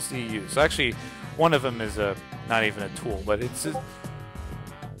 tools do you use? Actually, one of them is not even a tool, but it's a...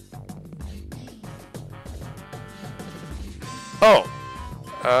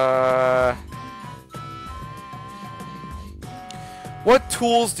 What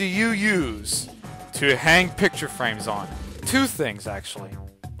tools do you use to hang picture frames on? 2 things, actually.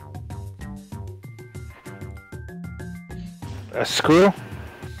 A screw?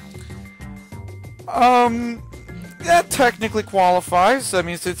 That technically qualifies. I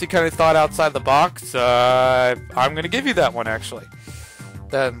mean, since you kind of thought outside the box, I'm gonna give you that one, actually.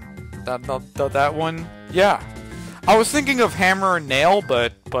 That one, yeah. I was thinking of hammer and nail,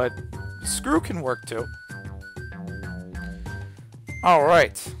 but screw can work too.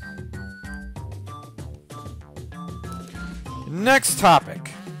 Alright. Next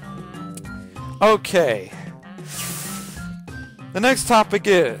topic. Okay. The next topic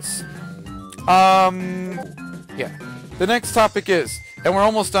is... Yeah. The next topic is... And we're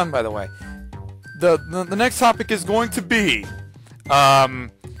almost done, by the way. The next topic is going to be...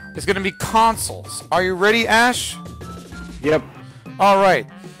 It's going to be consoles. Are you ready, Ash? Yep. Alright.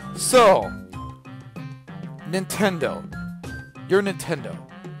 So... Nintendo. your Nintendo.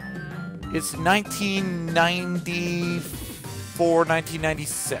 It's 1994,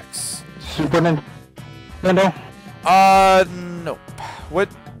 1996. Super Nintendo? Nope.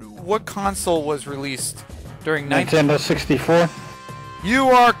 What console was released during Nintendo 64? You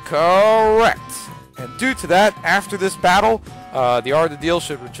are correct. And due to that, after this battle, the art of the deal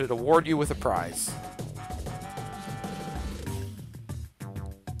should award you with a prize.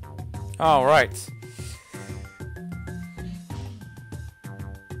 All right.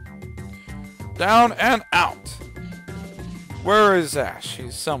 Down and out. Where is Ash?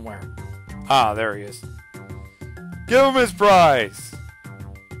 He's somewhere. Ah, there he is. Give him his prize.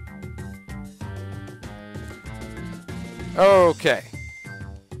 Okay.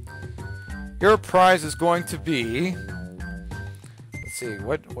 Your prize is going to be... Let's see,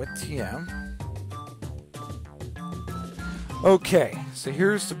 what TM? Okay, so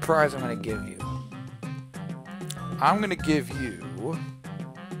here's the prize I'm going to give you. I'm going to give you...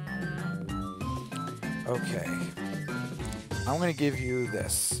 Okay. I'm going to give you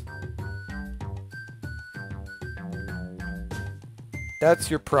this. That's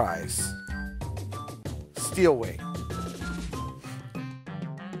your prize. Steel weight.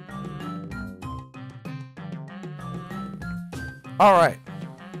 All right.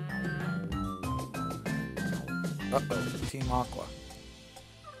 Uh-oh, Team Aqua.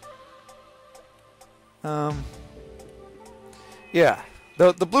 Yeah.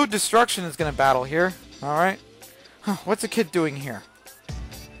 The blue destruction is going to battle here. All right. Huh, what's the kid doing here?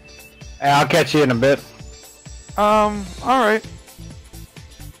 Hey, I'll catch you in a bit. All right.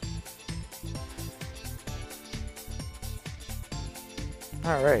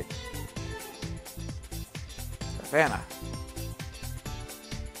 All right. Savannah.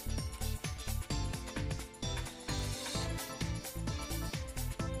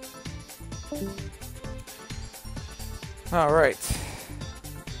 All right.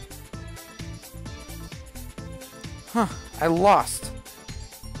 Huh, I lost.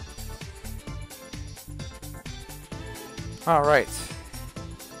 All right.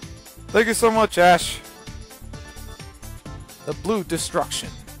 Thank you so much, Ash. The blue destruction.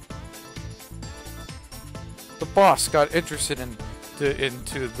 The boss got interested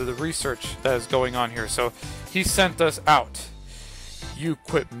into the research that is going on here, so he sent us out. You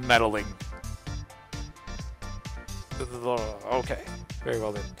quit meddling. Okay, very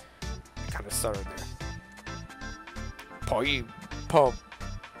well then. Kind of stuttered there.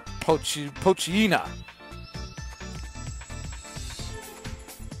 Pochina.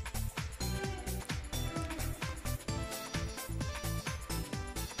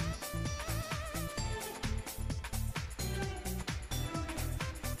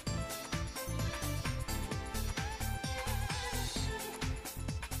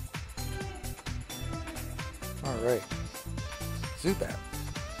 All right. Zubat.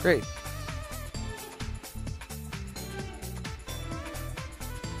 Great.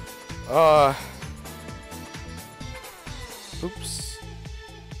 Oops.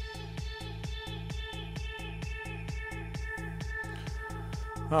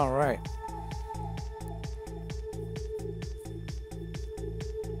 All right.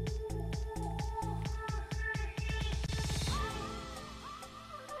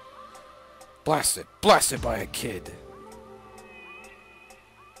 Blasted by a kid.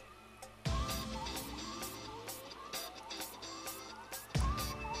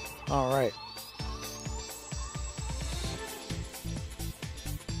 All right.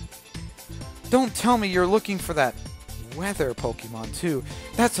 Don't tell me you're looking for that weather Pokemon too.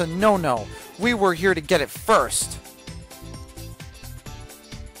 That's a no-no. We were here to get it first.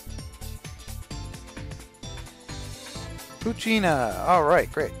 Pochina. All right,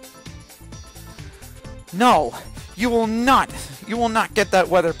 great. No, you will not get that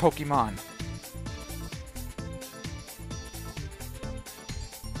weather Pokemon.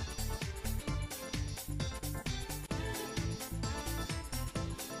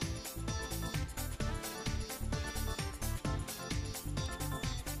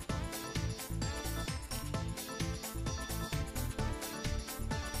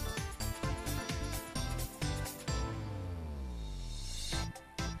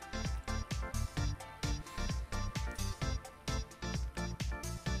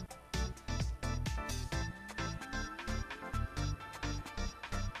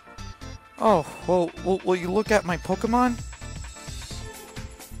 Oh, well, will you look at my Pokemon?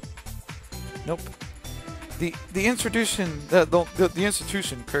 Nope. The institution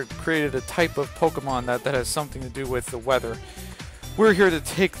created a type of Pokemon that has something to do with the weather. We're here to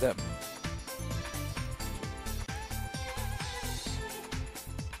take them.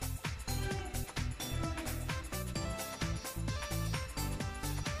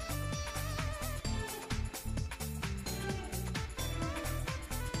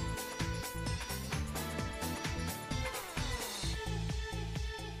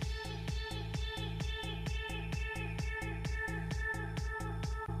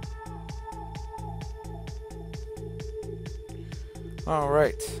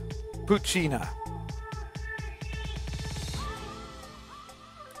 Alright. Puccina.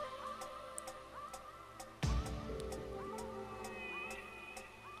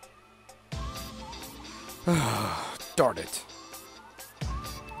 Darn it.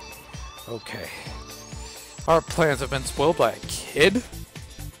 Okay. Our plans have been spoiled by a kid?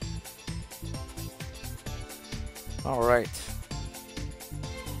 Alright.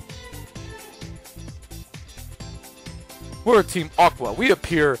 We're Team Aqua. We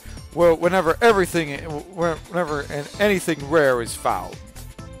appear whenever anything rare is found.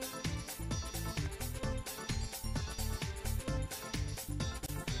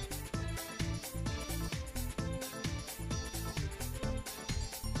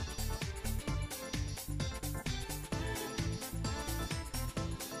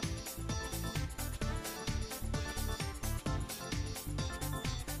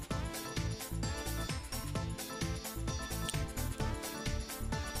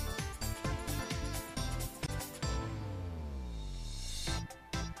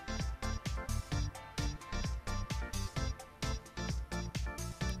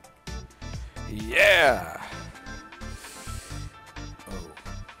 Yeah!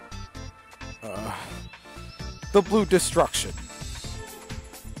 Oh. The Blue Destruction.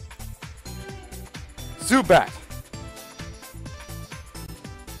 Zubat.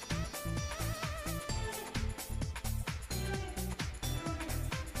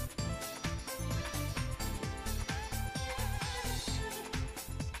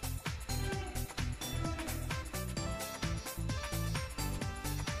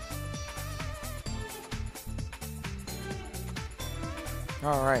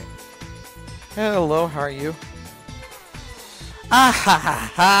 Alright. Hello, how are you? Ah ha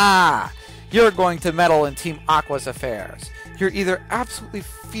ha ha! You're going to meddle in Team Aqua's affairs. You're either absolutely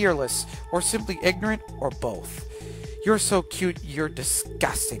fearless or simply ignorant or both. You're so cute, you're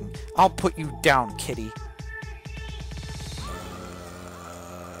disgusting. I'll put you down, kitty.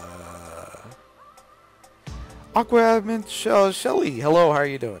 Aqua Admin Shelly, hello, how are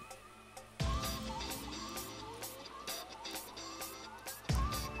you doing?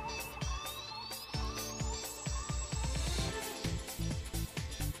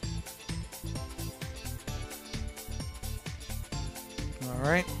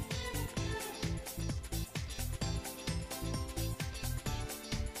 Alright.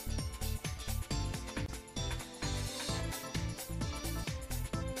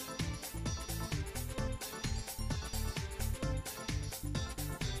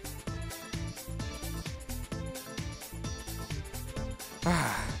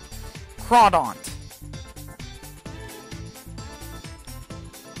 Crawdaunt.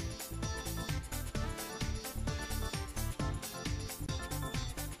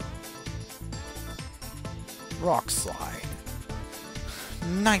 Rock Slide.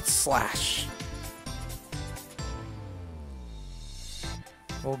 Night Slash.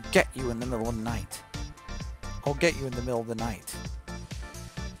 We'll get you in the middle of the night. I'll get you in the middle of the night.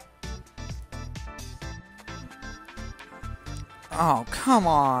 Oh, come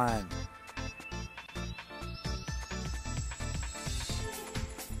on.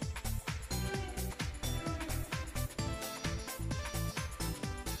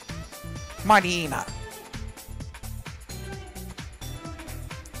 Mightyena.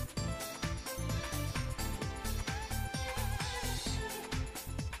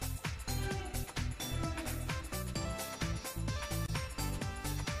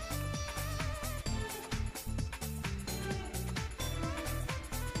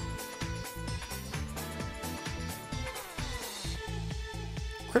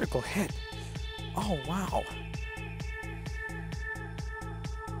 Critical hit. Oh, wow.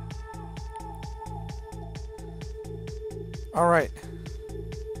 All right.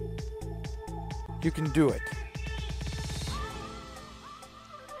 You can do it.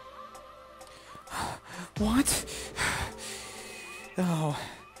 What? Oh.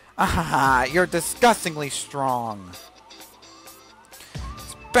 Ah, you're disgustingly strong.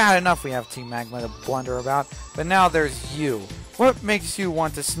 It's bad enough we have Team Magma to blunder about, but now there's you. What makes you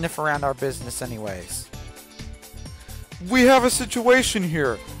want to sniff around our business anyways? We have a situation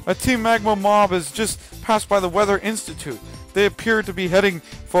here. A Team Magma mob has just passed by the Weather Institute. They appear to be heading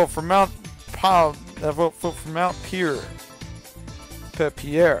for Mount Pierre.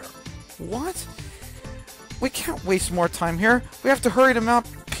 What? We can't waste more time here. We have to hurry to Mount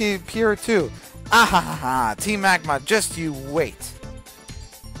Pierre too. Ah ha ha ha! Team Magma, just you wait.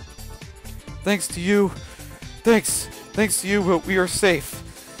 Thanks to you. Thanks to you, but we are safe.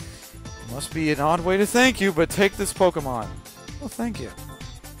 Must be an odd way to thank you, but take this Pokemon. Oh, thank you.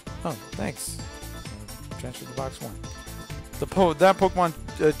 Oh, thanks. Transfer to box 1. That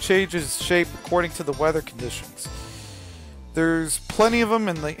Pokemon changes shape according to the weather conditions. There's plenty of them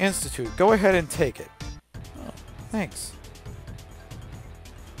in the Institute. Go ahead and take it. Oh, thanks.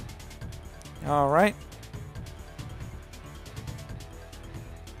 Alright.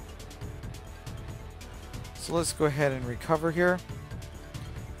 So let's go ahead and recover here.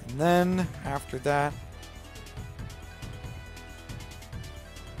 And then, after that...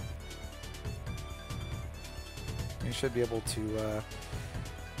 we should be able to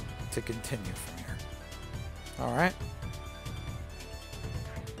continue from here. Alright.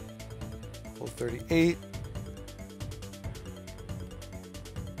 Level 38.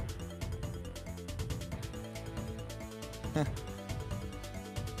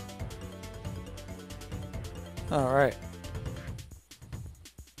 Alright.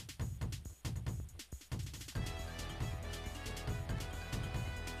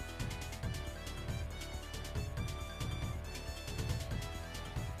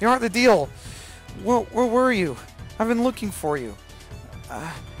 You aren't the deal. Where were you? I've been looking for you.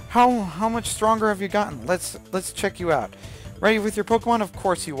 How much stronger have you gotten? Let's check you out. Ready with your Pokemon? Of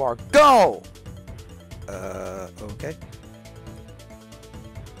course you are. Go! Okay.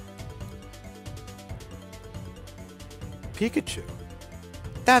 Pikachu.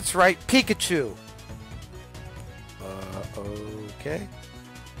 That's right, Pikachu. Okay.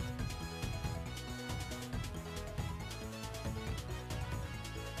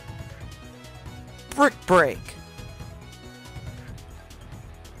 Brick Break.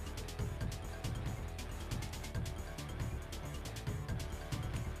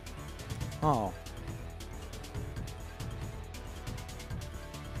 Oh.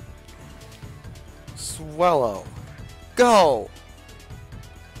 Swallow. Go!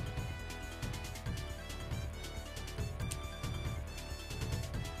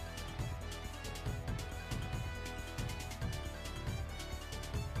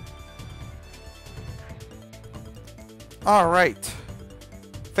 Alright.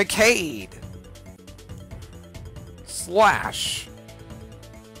 Vacade. Slash.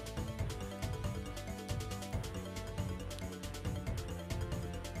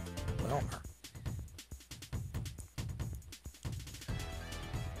 Well.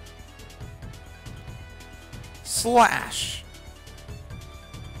 Slash.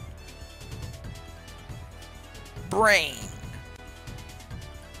 Brain.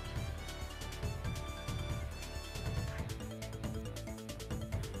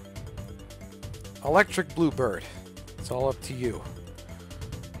 Electric Bluebird. It's all up to you.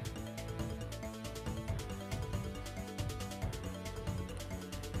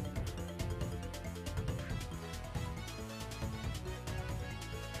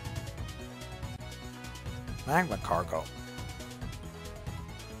 Magma Cargo.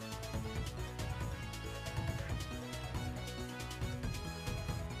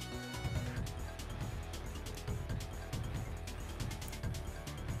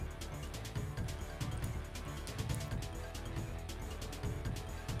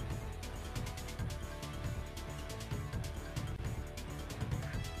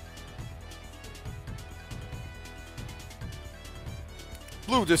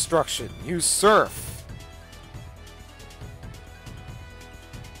 Blue Destruction. Use Surf.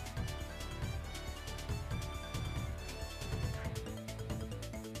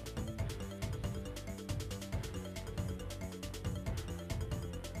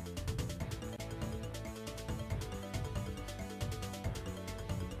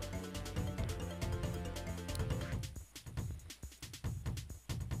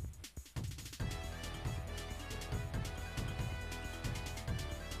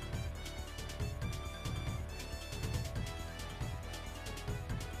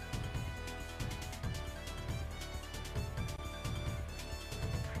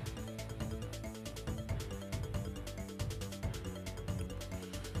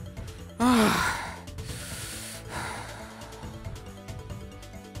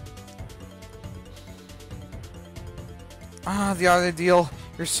 The other deal.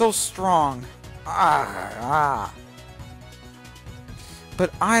 You're so strong. But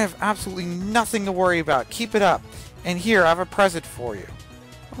I have absolutely nothing to worry about. Keep it up. And here, I have a present for you.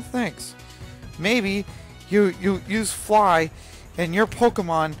 Oh, thanks. Maybe you use Fly, and your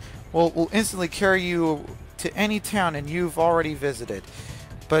Pokemon will instantly carry you to any town and you've already visited.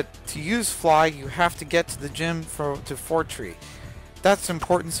 But to use Fly, you have to get to the gym to Fortree. That's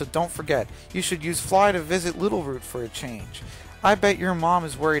important, so don't forget. You should use Fly to visit Littleroot for a change. I bet your mom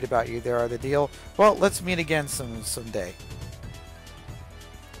is worried about you there, are the deal. Well, let's meet again someday.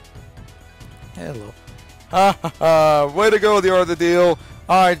 Hello. Ha ha ha! Way to go, the are the deal.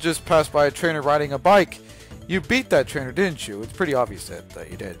 I just passed by a trainer riding a bike. You beat that trainer, didn't you? It's pretty obvious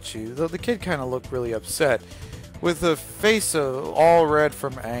that you did. The kid kind of looked really upset, with a face all red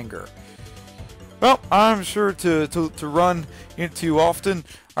from anger. Well, I'm sure to run into you often.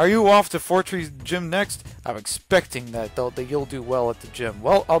 Are you off to Fortree Gym next? I'm expecting that you'll do well at the gym.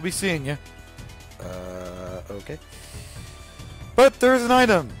 Well, I'll be seeing you. Okay. But there's an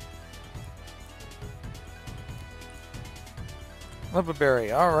item. Lubba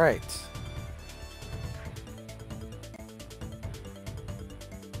berry. All right.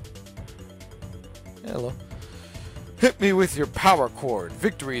 Hello. Hit me with your power cord.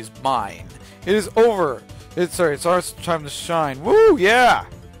 Victory is mine. It is over. It's our time to shine. Woo, yeah.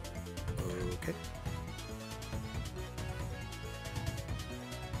 Okay.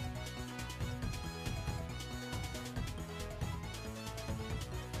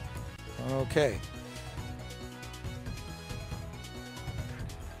 Okay.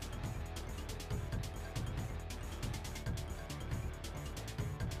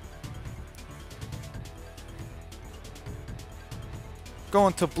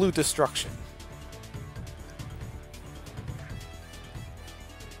 Going to blue destruction.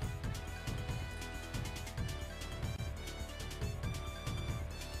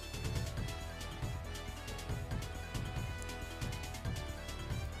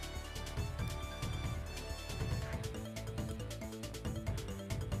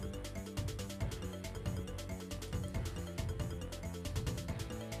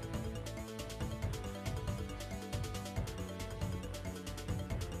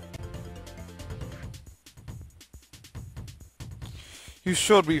 You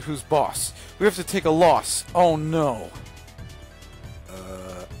showed me who's boss. We have to take a loss. Oh no.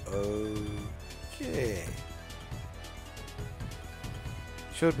 Okay.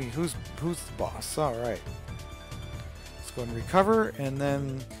 Showed me who's the boss. Alright. Let's go and recover, and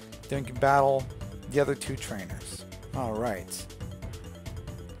then we can battle the other two trainers. Alright.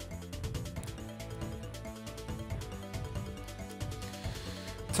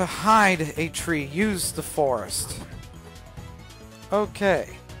 To hide a tree, use the forest. Okay.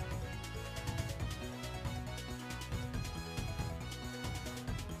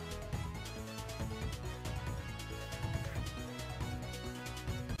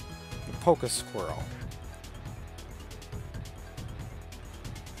 Poke a squirrel.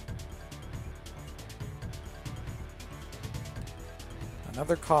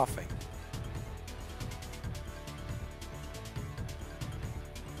 Another coughing.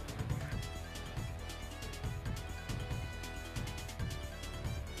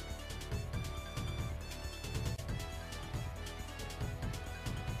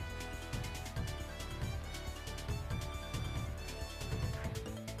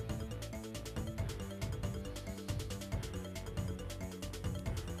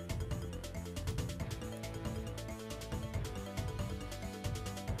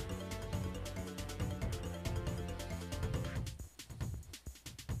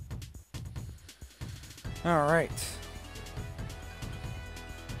 All right.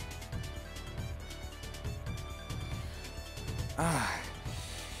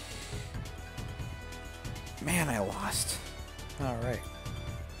 Man, I lost. All right.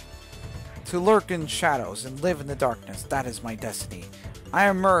 To lurk in shadows and live in the darkness, that is my destiny. I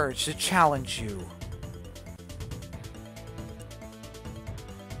emerge to challenge you.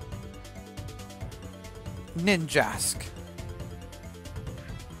 Ninjask.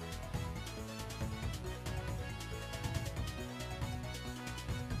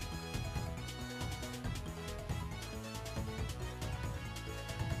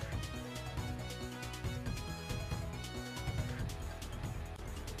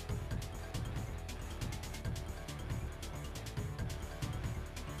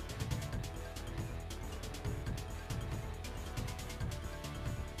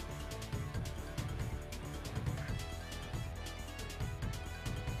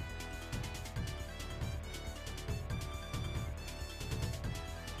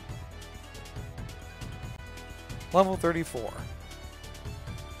 Level 34.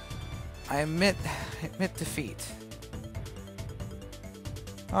 I admit defeat.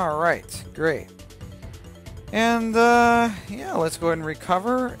 Alright, great. And, yeah, let's go ahead and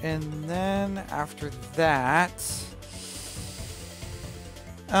recover. And then, after that...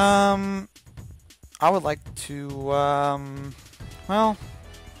 I would like to, well...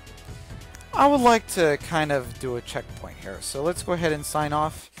 I would like to kind of do a checkpoint here. So let's go ahead and sign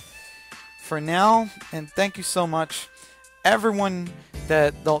off for now, and thank you so much everyone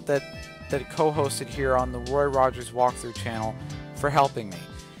that co-hosted here on the Roy Rogers walkthrough channel for helping me.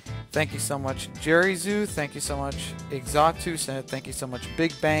 Thank you so much Jerryzoo, thank you so much Xatu, thank you so much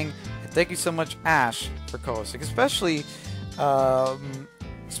Big Bang thank you so much, Ash, for co-hosting, especially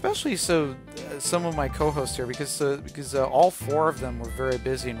so some of my co-hosts here, because all 4 of them were very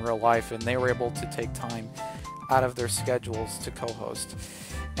busy in real life, and they were able to take time out of their schedules to co-host.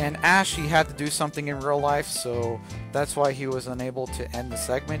 And Ash, he had to do something in real life, so that's why he was unable to end the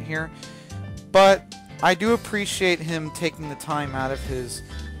segment here. But I do appreciate him taking the time out of his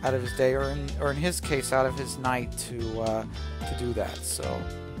day, or in his case, out of his night to do that. So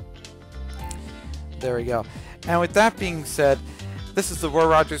there we go. And with that being said, this is the Roy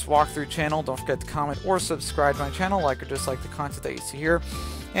Rogers Walkthrough channel. Don't forget to comment or subscribe to my channel, like or dislike the content that you see here.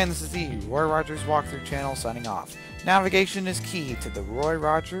 And this is the Roy Rogers Walkthrough channel signing off. Navigation is key to the Roy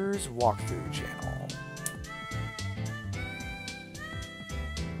Rogers Walkthrough channel.